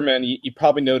like Letterman, you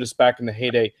probably noticed back in the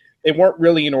heyday, they weren't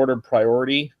really in order of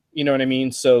priority. You know what I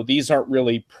mean? So these aren't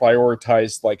really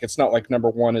prioritized. Like, it's not like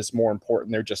number 1 is more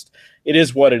important. It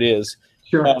is what it is.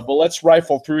 Sure. But let's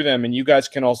rifle through them, and you guys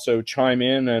can also chime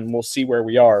in, and we'll see where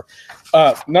we are.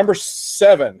 Number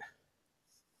 7,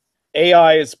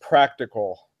 AI is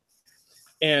practical.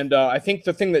 And I think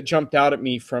the thing that jumped out at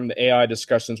me from the AI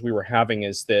discussions we were having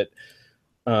is that,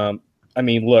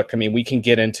 we can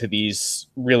get into these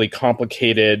really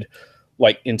complicated,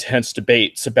 intense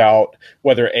debates about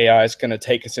whether AI is going to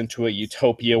take us into a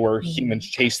utopia where humans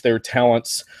chase their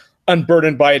talents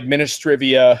unburdened by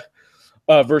administrivia,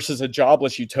 versus a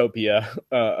jobless utopia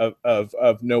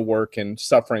of no work and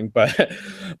suffering. But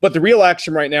the real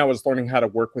action right now is learning how to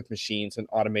work with machines and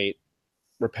automate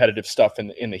repetitive stuff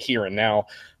in the here and now.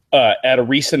 At a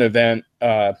recent event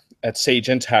at Sage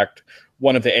Intacct,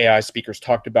 one of the AI speakers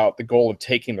talked about the goal of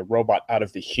taking the robot out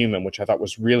of the human, which I thought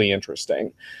was really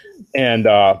interesting. And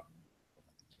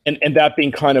that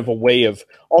being kind of a way of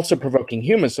also provoking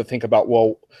humans to think about,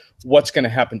 well, what's going to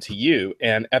happen to you?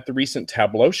 And at the recent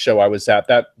Tableau show I was at,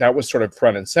 that was sort of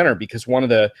front and center, because one of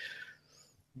the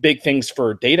big things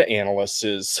for data analysts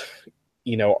is,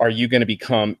 you know, are you going to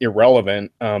become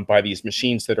irrelevant by these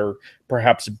machines that are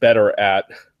perhaps better at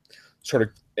sort of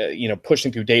you know,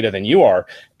 pushing through data than you are?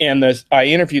 And I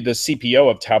interviewed the CPO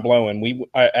of Tableau, and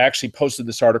I actually posted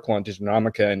this article on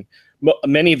Diginomica, and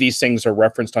many of these things are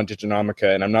referenced on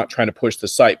Diginomica, and I'm not trying to push the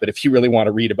site, but if you really want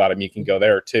to read about them, you can go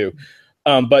there too.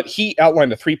 But he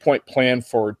outlined a 3-point plan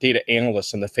for data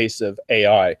analysts in the face of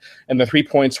AI. And the 3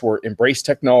 points were: embrace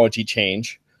technology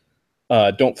change,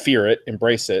 don't fear it,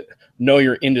 embrace it, know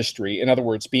your industry. In other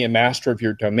words, be a master of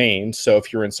your domain. So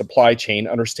if you're in supply chain,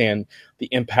 understand the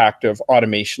impact of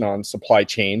automation on supply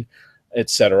chain, et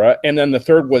cetera. And then the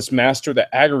third was master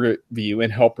the aggregate view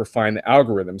and help refine the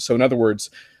algorithm. So in other words,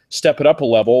 step it up a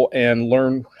level and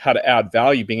learn how to add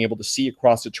value, being able to see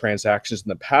across the transactions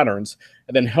and the patterns,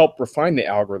 and then help refine the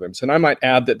algorithms. And I might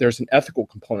add that there's an ethical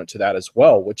component to that as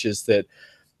well, which is that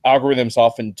algorithms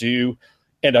often do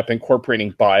end up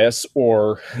incorporating bias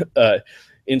or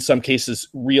in some cases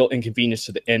real inconvenience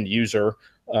to the end user,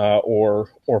 or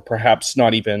perhaps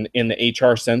not even in the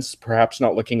HR sense, perhaps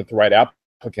not looking at the right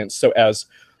applicants. So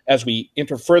as we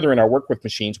enter further in our work with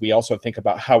machines, we also think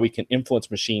about how we can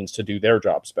influence machines to do their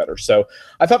jobs better. So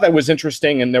I thought that was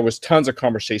interesting, and there was tons of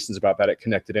conversations about that at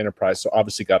Connected Enterprise, so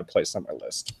obviously got a place on my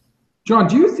list. John,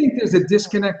 do you think there's a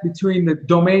disconnect between the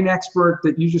domain expert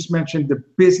that you just mentioned, the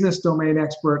business domain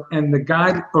expert, and the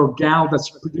guy or gal that's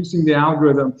producing the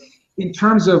algorithm in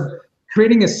terms of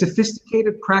creating a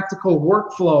sophisticated, practical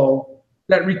workflow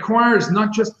that requires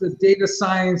not just the data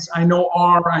science, I know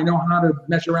R, I know how to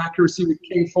measure accuracy with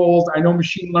K-fold, I know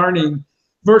machine learning,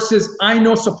 versus I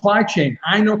know supply chain,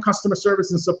 I know customer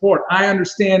service and support, I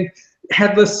understand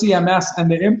headless CMS and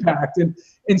the impact.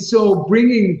 And so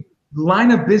bringing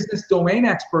line of business domain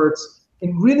experts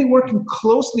and really working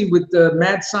closely with the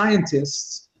mad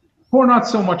scientists, or not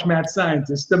so much mad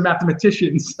scientists, the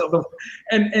mathematicians,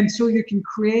 and so you can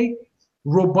create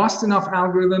robust enough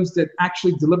algorithms that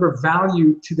actually deliver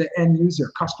value to the end user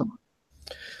customer.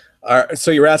 So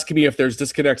you're asking me if there's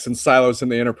disconnects and silos in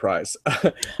the enterprise.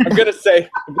 I'm gonna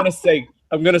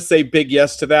say big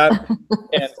yes to that,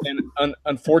 and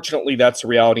unfortunately, that's a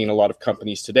reality in a lot of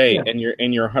companies today. Yeah.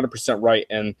 And you're 100% right,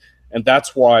 and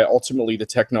that's why ultimately the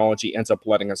technology ends up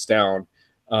letting us down.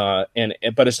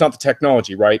 But it's not the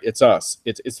technology, right? It's us.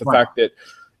 It's the fact that.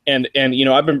 And you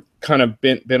know, I've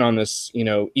been on this, you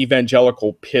know,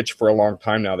 evangelical pitch for a long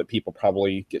time now that people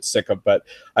probably get sick of, but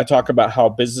I talk about how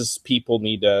business people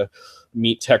need to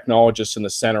meet technologists in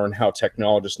the center and how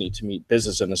technologists need to meet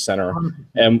business in the center.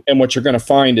 And what you're going to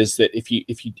find is that if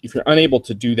you're unable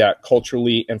to do that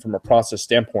culturally and from a process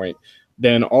standpoint,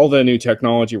 then all the new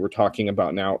technology we're talking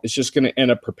about now is just going to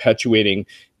end up perpetuating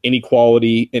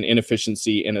inequality and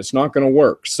inefficiency, and it's not going to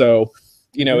work. So,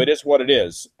 you know, it is what it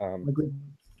is.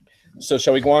 So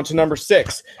shall we go on to number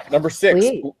 6? Number 6,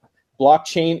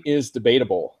 blockchain is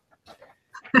debatable.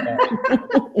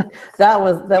 That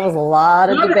was a lot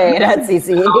of debate at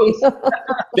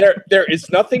CCE. There is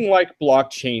nothing like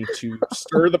blockchain to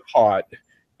stir the pot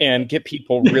and get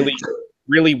people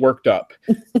really worked up.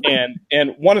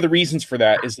 And one of the reasons for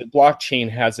that is that blockchain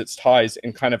has its ties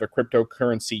in kind of a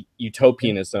cryptocurrency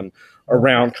utopianism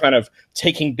around kind of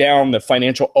taking down the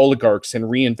financial oligarchs and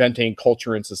reinventing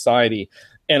culture and society.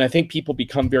 And I think people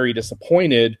become very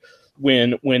disappointed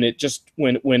when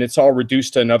it's all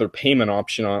reduced to another payment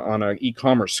option on an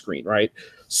e-commerce screen, right?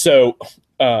 So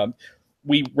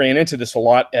we ran into this a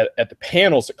lot at the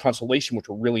panels at Constellation, which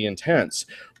were really intense.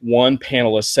 One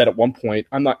panelist said at one point,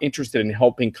 "I'm not interested in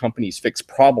helping companies fix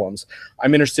problems.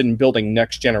 I'm interested in building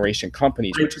next generation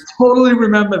companies." I totally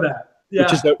remember that. Yeah.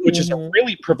 Which is a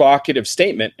really provocative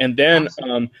statement. And then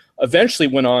eventually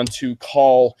went on to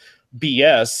call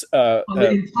BS on the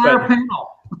entire panel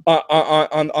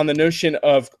on the notion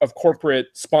of corporate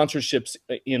sponsorships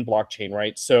in blockchain,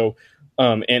 right? So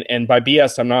and by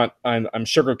BS I'm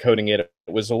sugarcoating it.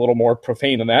 It was a little more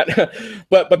profane than that.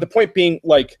 but the point being,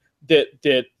 like,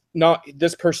 that not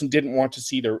this person didn't want to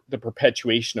see the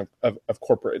perpetuation of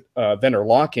corporate vendor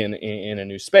lock-in in a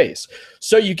new space.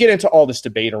 So you get into all this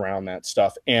debate around that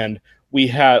stuff. And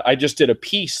I just did a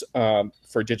piece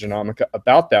for Diginomica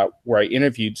about that, where I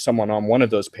interviewed someone on one of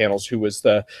those panels who was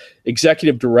the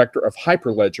executive director of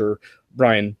Hyperledger,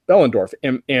 Brian Bellendorf.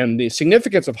 And the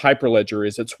significance of Hyperledger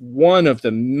is it's one of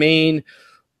the main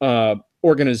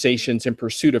organizations in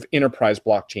pursuit of enterprise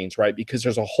blockchains, right? Because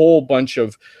there's a whole bunch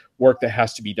of work that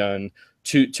has to be done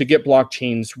to get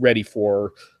blockchains ready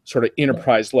for sort of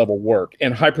enterprise level work.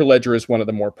 And Hyperledger is one of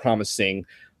the more promising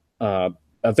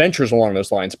ventures along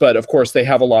those lines. But of course, they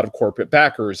have a lot of corporate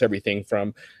backers,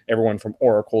 everyone from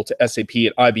Oracle to SAP,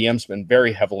 and IBM's been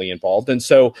very heavily involved. And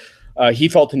so he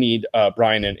felt the need,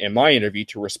 Brian, in my interview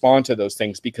to respond to those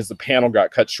things because the panel got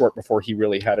cut short before he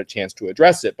really had a chance to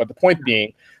address it. But the point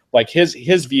being, like his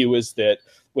view is that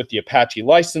with the Apache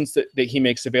license that he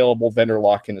makes available, vendor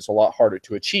lock-in is a lot harder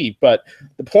to achieve. But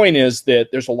the point is that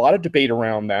there's a lot of debate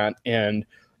around that. And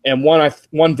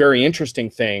one very interesting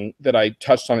thing that I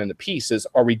touched on in the piece is,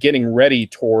 are we getting ready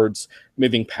towards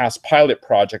moving past pilot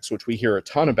projects, which we hear a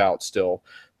ton about still,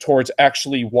 towards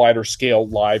actually wider scale,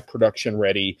 live production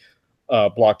ready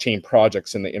blockchain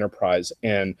projects in the enterprise?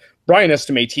 And Brian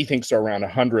estimates he thinks there are around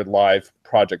 100 live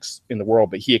projects in the world,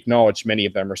 but he acknowledged many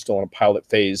of them are still in a pilot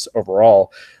phase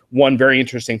overall. One very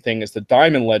interesting thing is the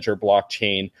Diamond Ledger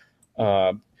blockchain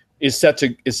is set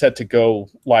to go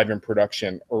live in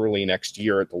production early next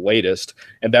year at the latest,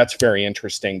 and that's very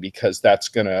interesting because that's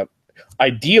going to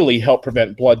ideally help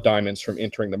prevent blood diamonds from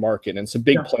entering the market. And some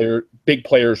big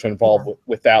players are involved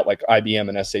with that, like IBM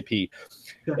and SAP.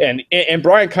 Yeah. And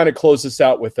Brian kind of closed this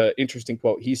out with an interesting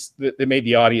quote. That made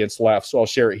the audience laugh, so I'll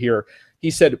share it here.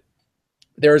 He said,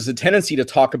 "There is a tendency to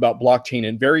talk about blockchain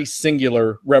in very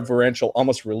singular, reverential,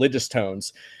 almost religious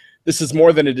tones. This is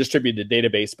more than a distributed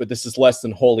database, but this is less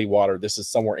than holy water. This is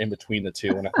somewhere in between the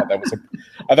two." And I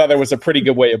thought that was a pretty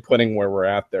good way of putting where we're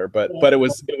at there. But it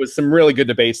was some really good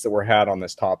debates that were had on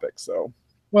this topic. So,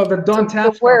 well, the Don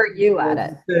Taft. Where are you at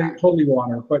it? Holy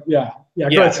water, but yeah. Go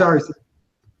ahead. Sorry.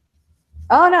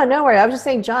 Oh no worry. I was just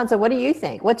saying, John. So, what do you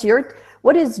think?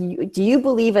 Do you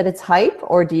believe that it's hype,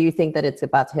 or do you think that it's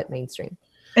about to hit mainstream?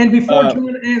 And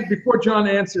before John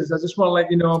answers, I just want to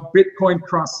let you know Bitcoin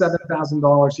crossed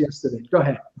 $7,000 yesterday. Go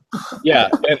ahead. Yeah,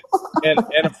 and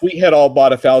if we had all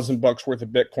bought $1,000 worth of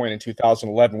Bitcoin in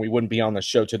 2011, we wouldn't be on the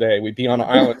show today. We'd be on an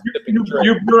island.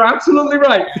 You're absolutely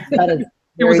right.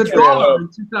 It was $1 in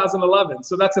 2011,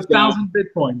 so that's 1,000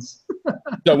 Bitcoins.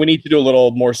 So we need to do a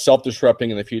little more self-disrupting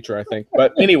in the future, I think.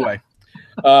 But anyway,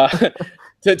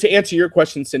 to answer your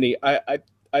question, Cindy, I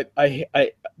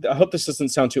hope this doesn't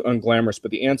sound too unglamorous,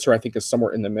 but the answer I think is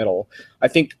somewhere in the middle. I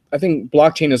think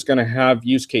blockchain is going to have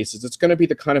use cases. It's going to be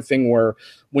the kind of thing where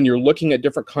when you're looking at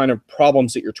different kind of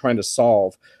problems that you're trying to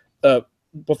solve,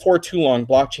 before too long,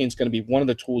 blockchain is going to be one of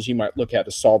the tools you might look at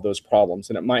to solve those problems.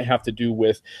 And it might have to do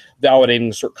with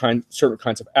validating certain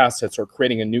kinds of assets or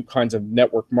creating a new kinds of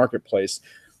network marketplace.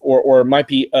 Or it might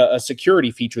be a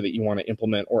security feature that you want to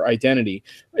implement, or identity.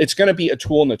 It's going to be a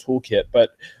tool in the toolkit,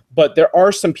 but there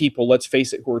are some people, let's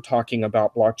face it, who are talking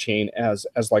about blockchain as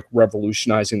like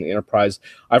revolutionizing the enterprise.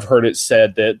 I've heard it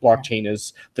said that blockchain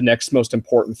is the next most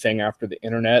important thing after the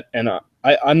internet, and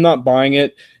I'm not buying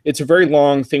it. It's a very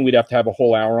long thing. We'd have to have a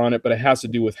whole hour on it, but it has to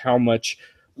do with how much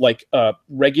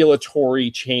regulatory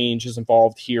change is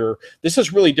involved here. This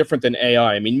is really different than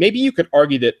AI. I mean, maybe you could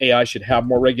argue that AI should have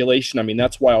more regulation. I mean,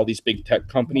 that's why all these big tech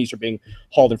companies are being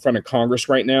hauled in front of Congress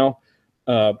right now.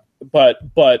 But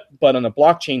on the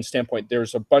blockchain standpoint,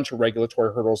 there's a bunch of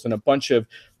regulatory hurdles and a bunch of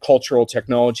cultural,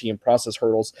 technology, and process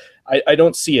hurdles. I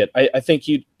don't see it. I think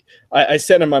I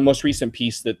said in my most recent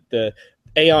piece that the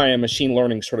AI and machine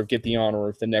learning sort of get the honor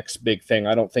of the next big thing.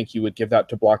 I don't think you would give that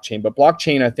to blockchain, but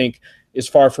blockchain, I think, is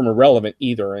far from irrelevant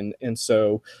either. And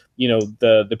so, you know,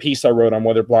 the piece I wrote on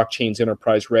whether blockchain's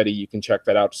enterprise ready, you can check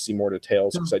that out to see more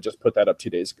details, because I just put that up 2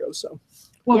 days ago. So,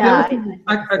 well, yeah,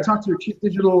 I talked to a chief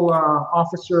digital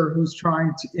officer who's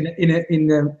trying to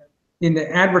in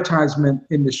the advertisement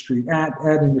industry, ad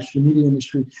industry, media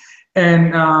industry,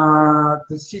 and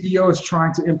the CDO is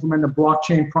trying to implement a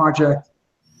blockchain project.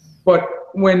 But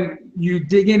when you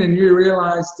dig in and you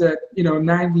realize that, you know,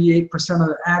 98% of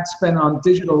the ad spend on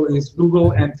digital is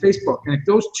Google and Facebook, and if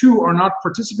those two are not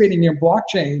participating in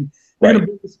blockchain, you're going to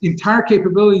build this entire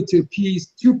capability to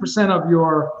appease 2% of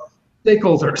your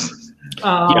stakeholders.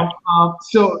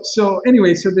 So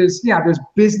anyway, so there's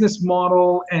business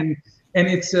model, and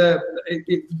it's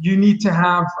you need to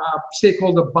have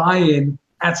stakeholder buy-in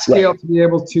at scale to be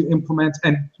able to implement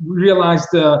and realize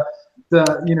the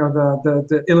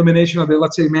elimination of the,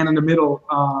 let's say, man in the middle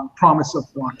promise of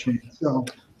blockchain. So,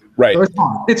 so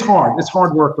it's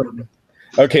hard work right now.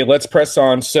 Okay, let's press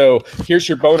on. So here's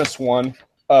your bonus one.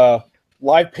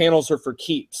 Live panels are for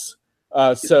keeps.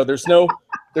 So there's no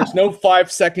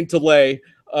 5-second delay.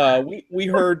 We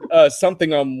heard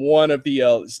something on one of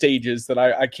the stages that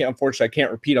unfortunately I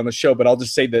can't repeat on the show, but I'll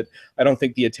just say that I don't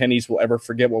think the attendees will ever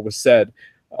forget what was said.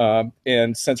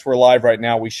 And since we're live right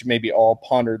now, we should maybe all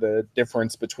ponder the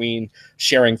difference between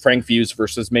sharing frank views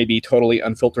versus maybe totally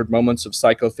unfiltered moments of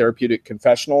psychotherapeutic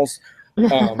confessionals.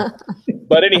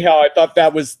 But anyhow, I thought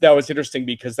that was interesting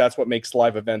because that's what makes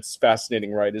live events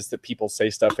fascinating, right? Is that people say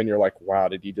stuff and you're like, wow,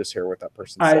 did you just hear what that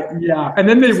person said? Yeah, and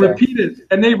then they repeat it,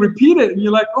 and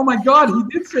you're like, oh my God, he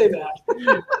did say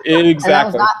that. Exactly. And that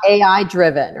was not AI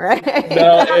driven, right?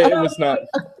 No, it was not.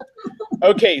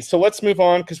 Okay, so let's move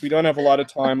on because we don't have a lot of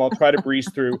time. I'll try to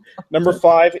breeze through. Number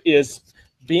 5 is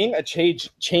being a change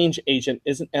agent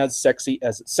isn't as sexy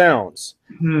as it sounds.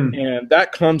 And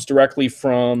that comes directly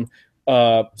from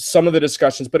some of the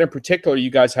discussions, but in particular, you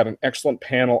guys had an excellent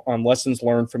panel on lessons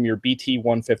learned from your BT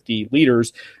 150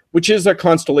 leaders, which is a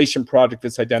constellation project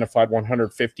that's identified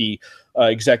 150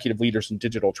 executive leaders in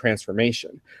digital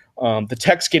transformation. The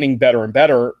tech's getting better and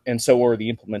better, and so are the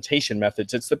implementation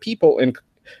methods. It's the people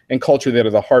and culture that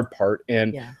are the hard part.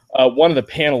 And one of the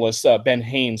panelists, Ben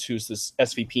Haynes, who's this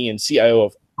SVP and CIO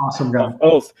of Awesome guy.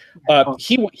 Oath.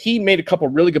 He made a couple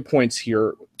really good points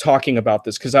here talking about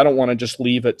this because I don't want to just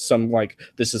leave it some like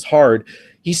this is hard.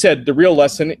 He said the real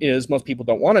lesson is most people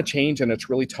don't want to change and it's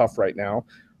really tough right now.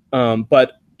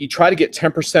 But you try to get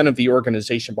 10% of the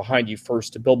organization behind you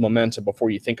first to build momentum before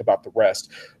you think about the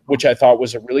rest, which I thought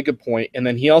was a really good point. And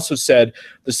then he also said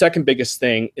the second biggest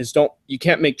thing is you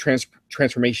can't make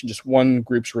transformation just one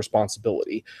group's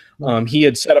responsibility. He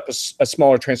had set up a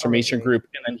smaller transformation group,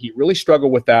 and then he really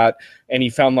struggled with that, and he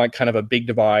found like kind of a big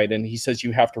divide. And he says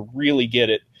you have to really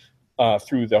get it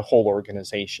through the whole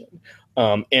organization.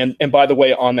 And by the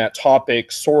way, on that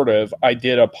topic, I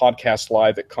did a podcast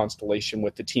live at Constellation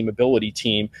with the Team Ability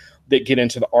team that get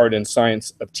into the art and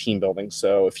science of team building.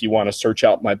 So if you want to search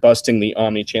out my Busting the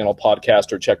Omnichannel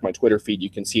podcast or check my Twitter feed, you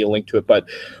can see a link to it. But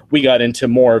we got into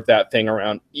more of that thing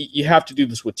around you have to do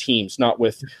this with teams, not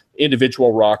with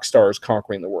individual rock stars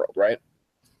conquering the world, right?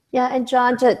 Yeah, and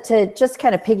John, to just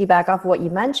kind of piggyback off what you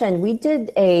mentioned, we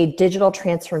did a digital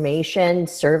transformation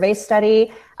survey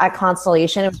study at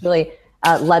Constellation. It was really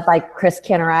led by Chris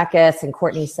Kanarakis and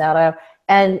Courtney Sato.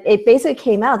 And it basically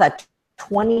came out that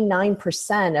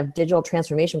 29% of digital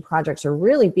transformation projects are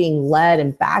really being led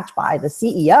and backed by the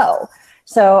CEO.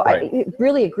 So right. I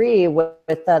really agree with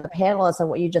the panelists and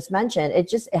what you just mentioned.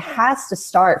 It has to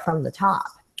start from the top.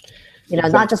 You know,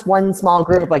 not just one small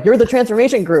group, like you're the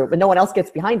transformation group and no one else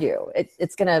gets behind you.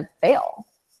 It's going to fail.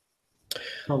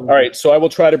 All right. So I will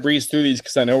try to breeze through these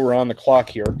because I know we're on the clock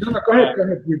here. No, go ahead.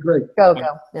 You're great. Go.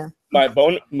 Yeah.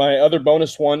 My other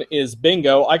bonus one is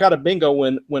bingo. I got a bingo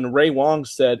when Ray Wong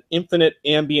said infinite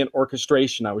ambient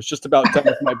orchestration. I was just about done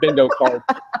with my bingo card.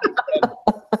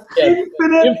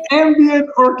 Infinite ambient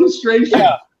orchestration.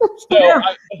 Yeah. So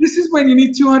this is when you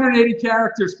need 280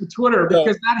 characters for Twitter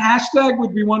because that hashtag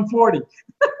would be 140.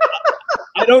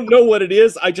 I don't know what it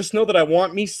is. I just know that I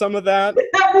want me some of that.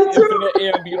 Yeah, me too.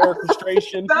 Infinite ambient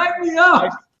orchestration. Sign me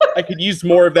up. I could use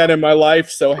more of that in my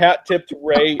life. So hat tip to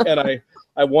Ray, and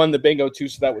I won the bingo too,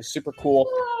 so that was super cool.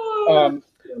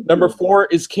 Number 4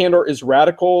 is Candor is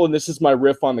Radical, and this is my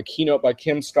riff on the keynote by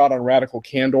Kim Scott on Radical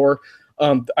Candor.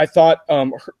 I thought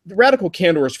the Radical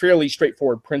Candor is fairly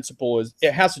straightforward principle.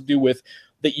 It has to do with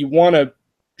that you want to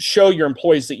show your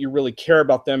employees that you really care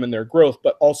about them and their growth,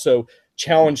 but also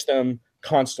challenge them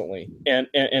constantly and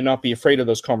not be afraid of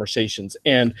those conversations.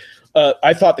 And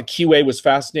I thought the QA was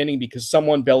fascinating because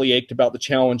someone belly ached about the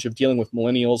challenge of dealing with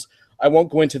millennials. I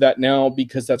won't go into that now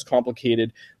because that's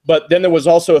complicated. But then there was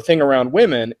also a thing around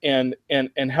women and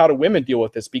how do women deal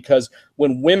with this? Because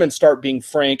when women start being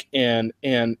frank and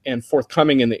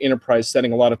forthcoming in the enterprise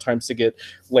setting, a lot of times they get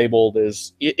labeled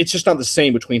as it's just not the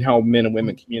same between how men and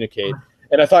women communicate.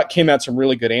 And I thought Kim had some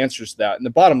really good answers to that. And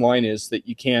the bottom line is that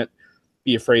you can't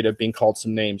be afraid of being called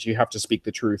some names. You have to speak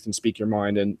the truth and speak your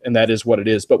mind, and that is what it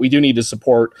is. But we do need to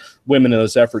support women in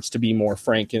those efforts to be more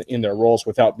frank in their roles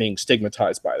without being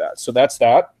stigmatized by that. So that's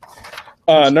that.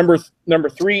 Number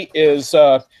 3 is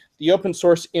the open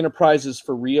source enterprise is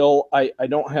for real. I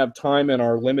don't have time in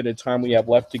our limited time we have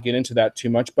left to get into that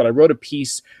too much, but I wrote a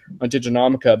piece on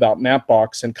Diginomica about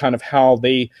Mapbox and kind of how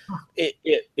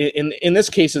in this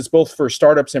case, it's both for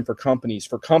startups and for companies.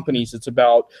 For companies, it's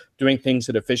about doing things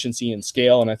at efficiency and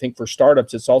scale. And I think for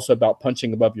startups, it's also about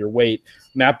punching above your weight.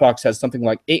 Mapbox has something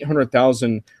like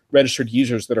 800,000 registered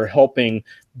users that are helping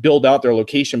build out their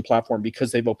location platform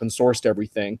because they've open sourced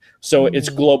everything. So it's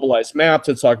globalized maps,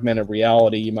 it's augmented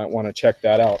reality. You might want to check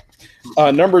that out.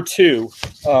 Number 2,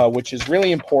 which is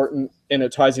really important, and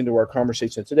it ties into our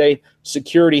conversation today,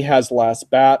 security has last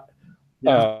bat.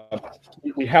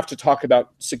 We have to talk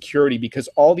about security because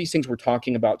all these things we're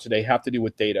talking about today have to do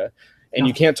with data. And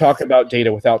you can't talk about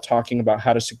data without talking about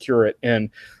how to secure it. And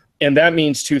And that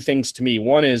means two things to me.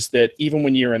 One is that even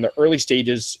when you're in the early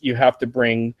stages, you have to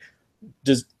bring,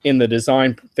 in the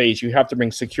design phase, you have to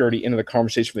bring security into the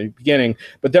conversation from the beginning.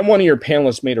 But then one of your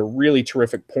panelists made a really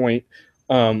terrific point,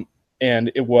 and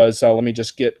it was, let me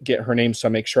just get her name so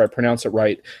I make sure I pronounce it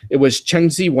right. It was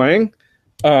Chengzi Wang.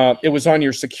 It was on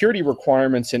your security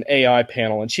requirements in AI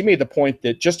panel, and she made the point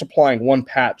that just applying one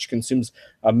patch consumes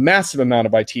a massive amount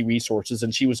of IT resources,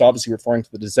 and she was obviously referring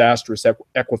to the disastrous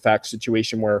Equifax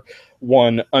situation where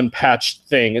one unpatched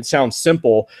thing, it sounds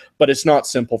simple, but it's not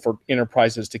simple for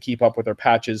enterprises to keep up with their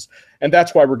patches, and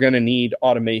that's why we're going to need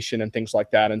automation and things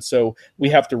like that, and so we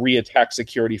have to re-attack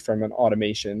security from an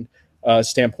automation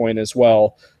standpoint as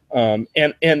well. And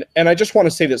I just want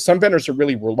to say that some vendors are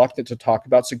really reluctant to talk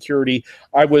about security.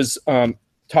 I was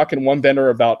talking to one vendor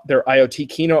about their IoT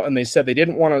keynote, and they said they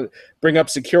didn't want to bring up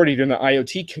security during the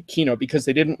IoT keynote because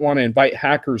they didn't want to invite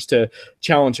hackers to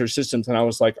challenge their systems. And I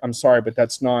was like, I'm sorry, but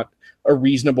that's not a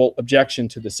reasonable objection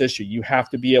to this issue. You have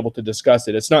to be able to discuss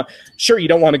it. It's not, sure, you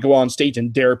don't want to go on stage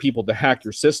and dare people to hack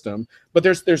your system, but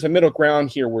there's a middle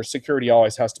ground here where security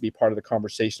always has to be part of the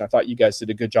conversation. I thought you guys did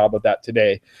a good job of that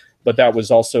today, but that was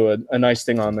also a nice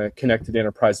thing on the Connected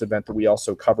Enterprise event that we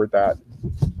also covered that.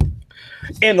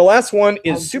 And the last one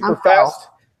is super fast.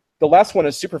 The last one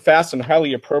is super fast and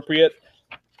highly appropriate.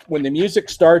 When the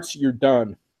music starts, you're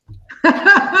done.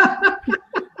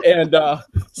 And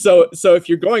so if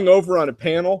you're going over on a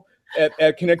panel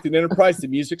at Connected Enterprise, the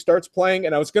music starts playing.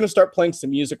 And I was going to start playing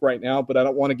some music right now, but I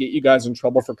don't want to get you guys in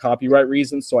trouble for copyright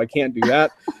reasons, so I can't do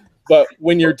that. But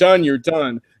when you're done, you're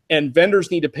done. And vendors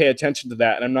need to pay attention to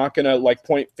that. And I'm not going to like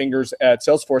point fingers at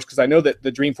Salesforce because I know that the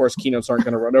Dreamforce keynotes aren't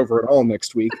going to run over at all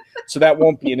next week. So that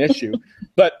won't be an issue.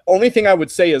 But only thing I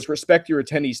would say is respect your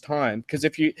attendees' time. Because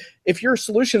if your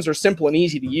solutions are simple and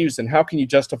easy to use, then how can you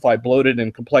justify bloated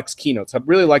and complex keynotes? I'd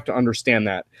really like to understand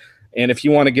that. And if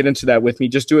you want to get into that with me,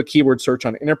 just do a keyword search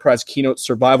on Enterprise Keynote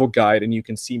Survival Guide, and you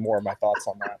can see more of my thoughts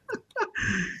on that.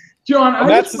 John,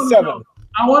 that's the 7.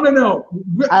 I want to know.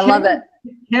 I love it.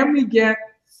 Can we get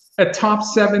a top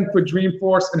 7 for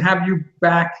Dreamforce and have you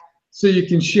back so you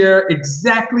can share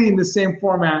exactly in the same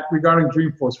format regarding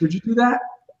Dreamforce? Would you do that?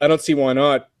 I don't see why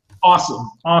not.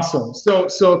 Awesome.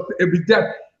 So it'd be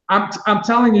I'm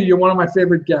telling you, you're one of my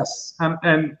favorite guests.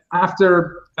 And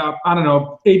after I don't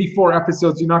know 84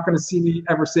 episodes, you're not going to see me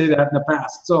ever say that in the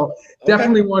past. So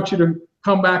definitely want you to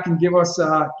come back and give us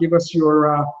your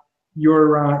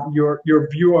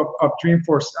view of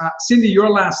Dreamforce. Cindy, your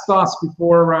last thoughts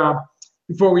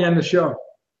before we end the show.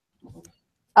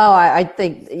 Oh, I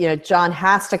think John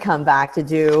has to come back to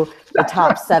do the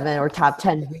top 7 or top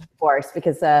 10 Dreamforce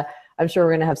because I'm sure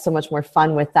we're going to have so much more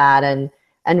fun with that. And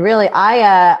really,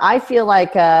 I feel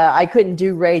like I couldn't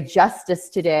do Ray justice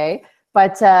today,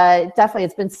 but definitely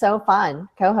it's been so fun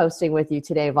co-hosting with you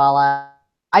today, Vala.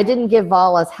 I didn't give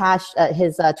Vala's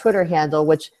his Twitter handle,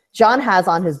 which John has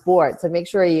on his board, so make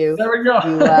sure you follow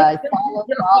Vala.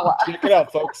 Check it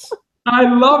out, folks. I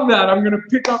love that. I'm going to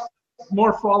pick up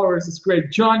more followers. It's great.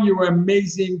 John, you were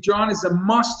amazing. John is a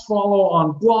must follow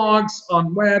on blogs,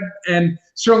 on web, and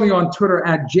certainly on Twitter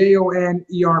at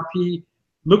JONERP.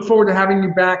 Look forward to having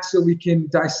you back so we can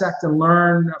dissect and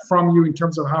learn from you in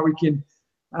terms of how we can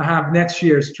have next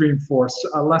year's Dreamforce.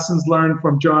 Lessons learned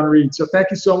from John Reed. So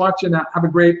thank you so much, and have a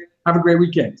great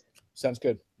weekend. Sounds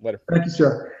good. Later. Thank you,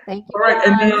 sir. Thank you. All right,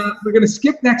 and then we're going to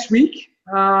skip next week.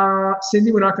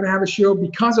 Cindy, we're not going to have a show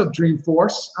because of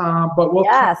Dreamforce, but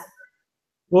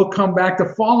we'll come back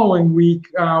the following week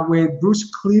with Bruce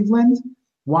Cleveland,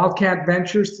 Wildcat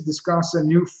Ventures, to discuss a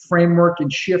new framework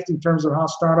and shift in terms of how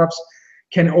startups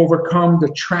can overcome the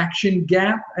traction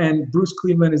gap. And Bruce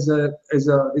Cleveland is a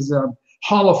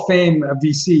Hall of Fame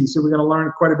VC, so we're going to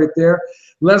learn quite a bit there.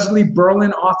 Leslie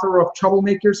Berlin, author of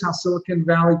Troublemakers: How Silicon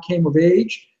Valley Came of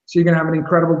Age. So you're going to have an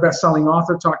incredible best-selling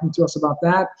author talking to us about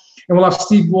that. And we'll have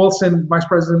Steve Wilson, Vice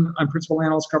President and Principal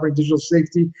Analyst covering digital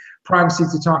safety, privacy,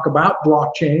 to talk about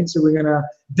blockchain. So we're going to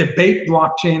debate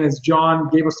blockchain as John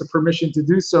gave us the permission to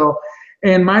do so.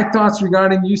 And my thoughts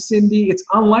regarding you, Cindy, it's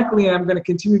unlikely I'm going to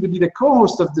continue to be the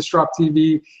co-host of Disrupt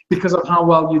TV because of how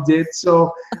well you did.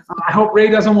 So I hope Ray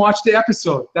doesn't watch the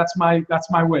episode. That's my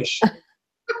wish.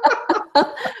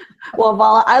 Well,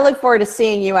 Vala, I look forward to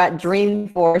seeing you at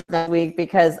Dreamforce next week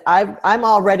because I'm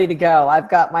all ready to go. I've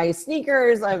got my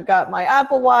sneakers, I've got my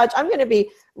Apple Watch. I'm going to be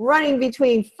running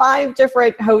between 5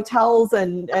 different hotels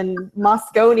and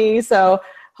Moscone. So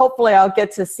hopefully I'll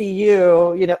get to see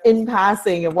you, in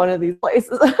passing in one of these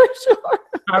places, I'm sure.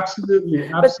 Absolutely.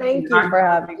 But thank you for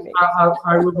having me.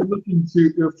 I will be looking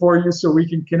for you so we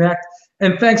can connect.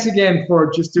 And thanks again for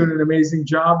just doing an amazing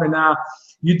job. And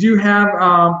you do have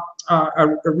a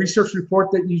research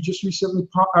report that you just recently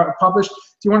published.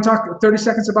 Do you want to talk 30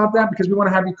 seconds about that? Because we want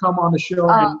to have you come on the show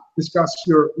and discuss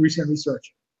your recent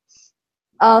research.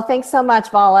 Oh, thanks so much,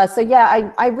 Vala. So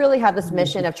yeah, I really have this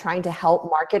mission of trying to help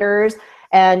marketers.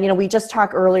 And, we just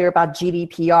talked earlier about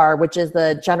GDPR, which is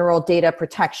the General Data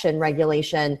Protection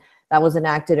Regulation that was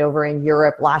enacted over in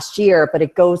Europe last year, but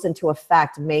it goes into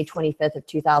effect May 25th of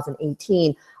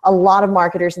 2018. A lot of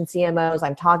marketers and CMOs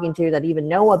I'm talking to that even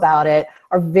know about it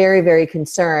are very, very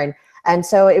concerned. And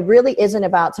so it really isn't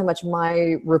about so much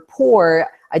my report.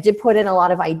 I did put in a lot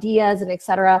of ideas and et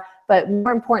cetera, but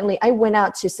more importantly, I went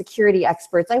out to security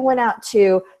experts. I went out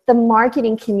to the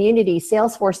marketing community,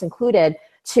 Salesforce included,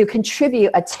 to contribute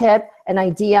a tip, an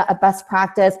idea, a best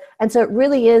practice. And so it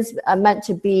really is meant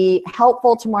to be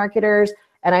helpful to marketers.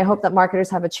 And I hope that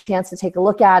marketers have a chance to take a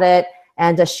look at it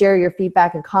and to share your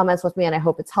feedback and comments with me. And I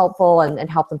hope it's helpful and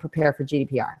help them prepare for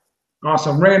GDPR.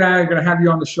 Awesome. Ray and I are going to have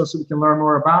you on the show so we can learn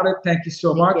more about it. Thank you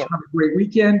so much. Have a great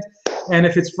weekend. And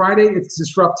if it's Friday, it's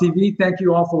Disrupt TV. Thank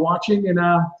you all for watching, and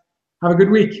have a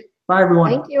good week. Bye,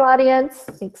 everyone. Thank you, audience.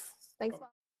 Thanks.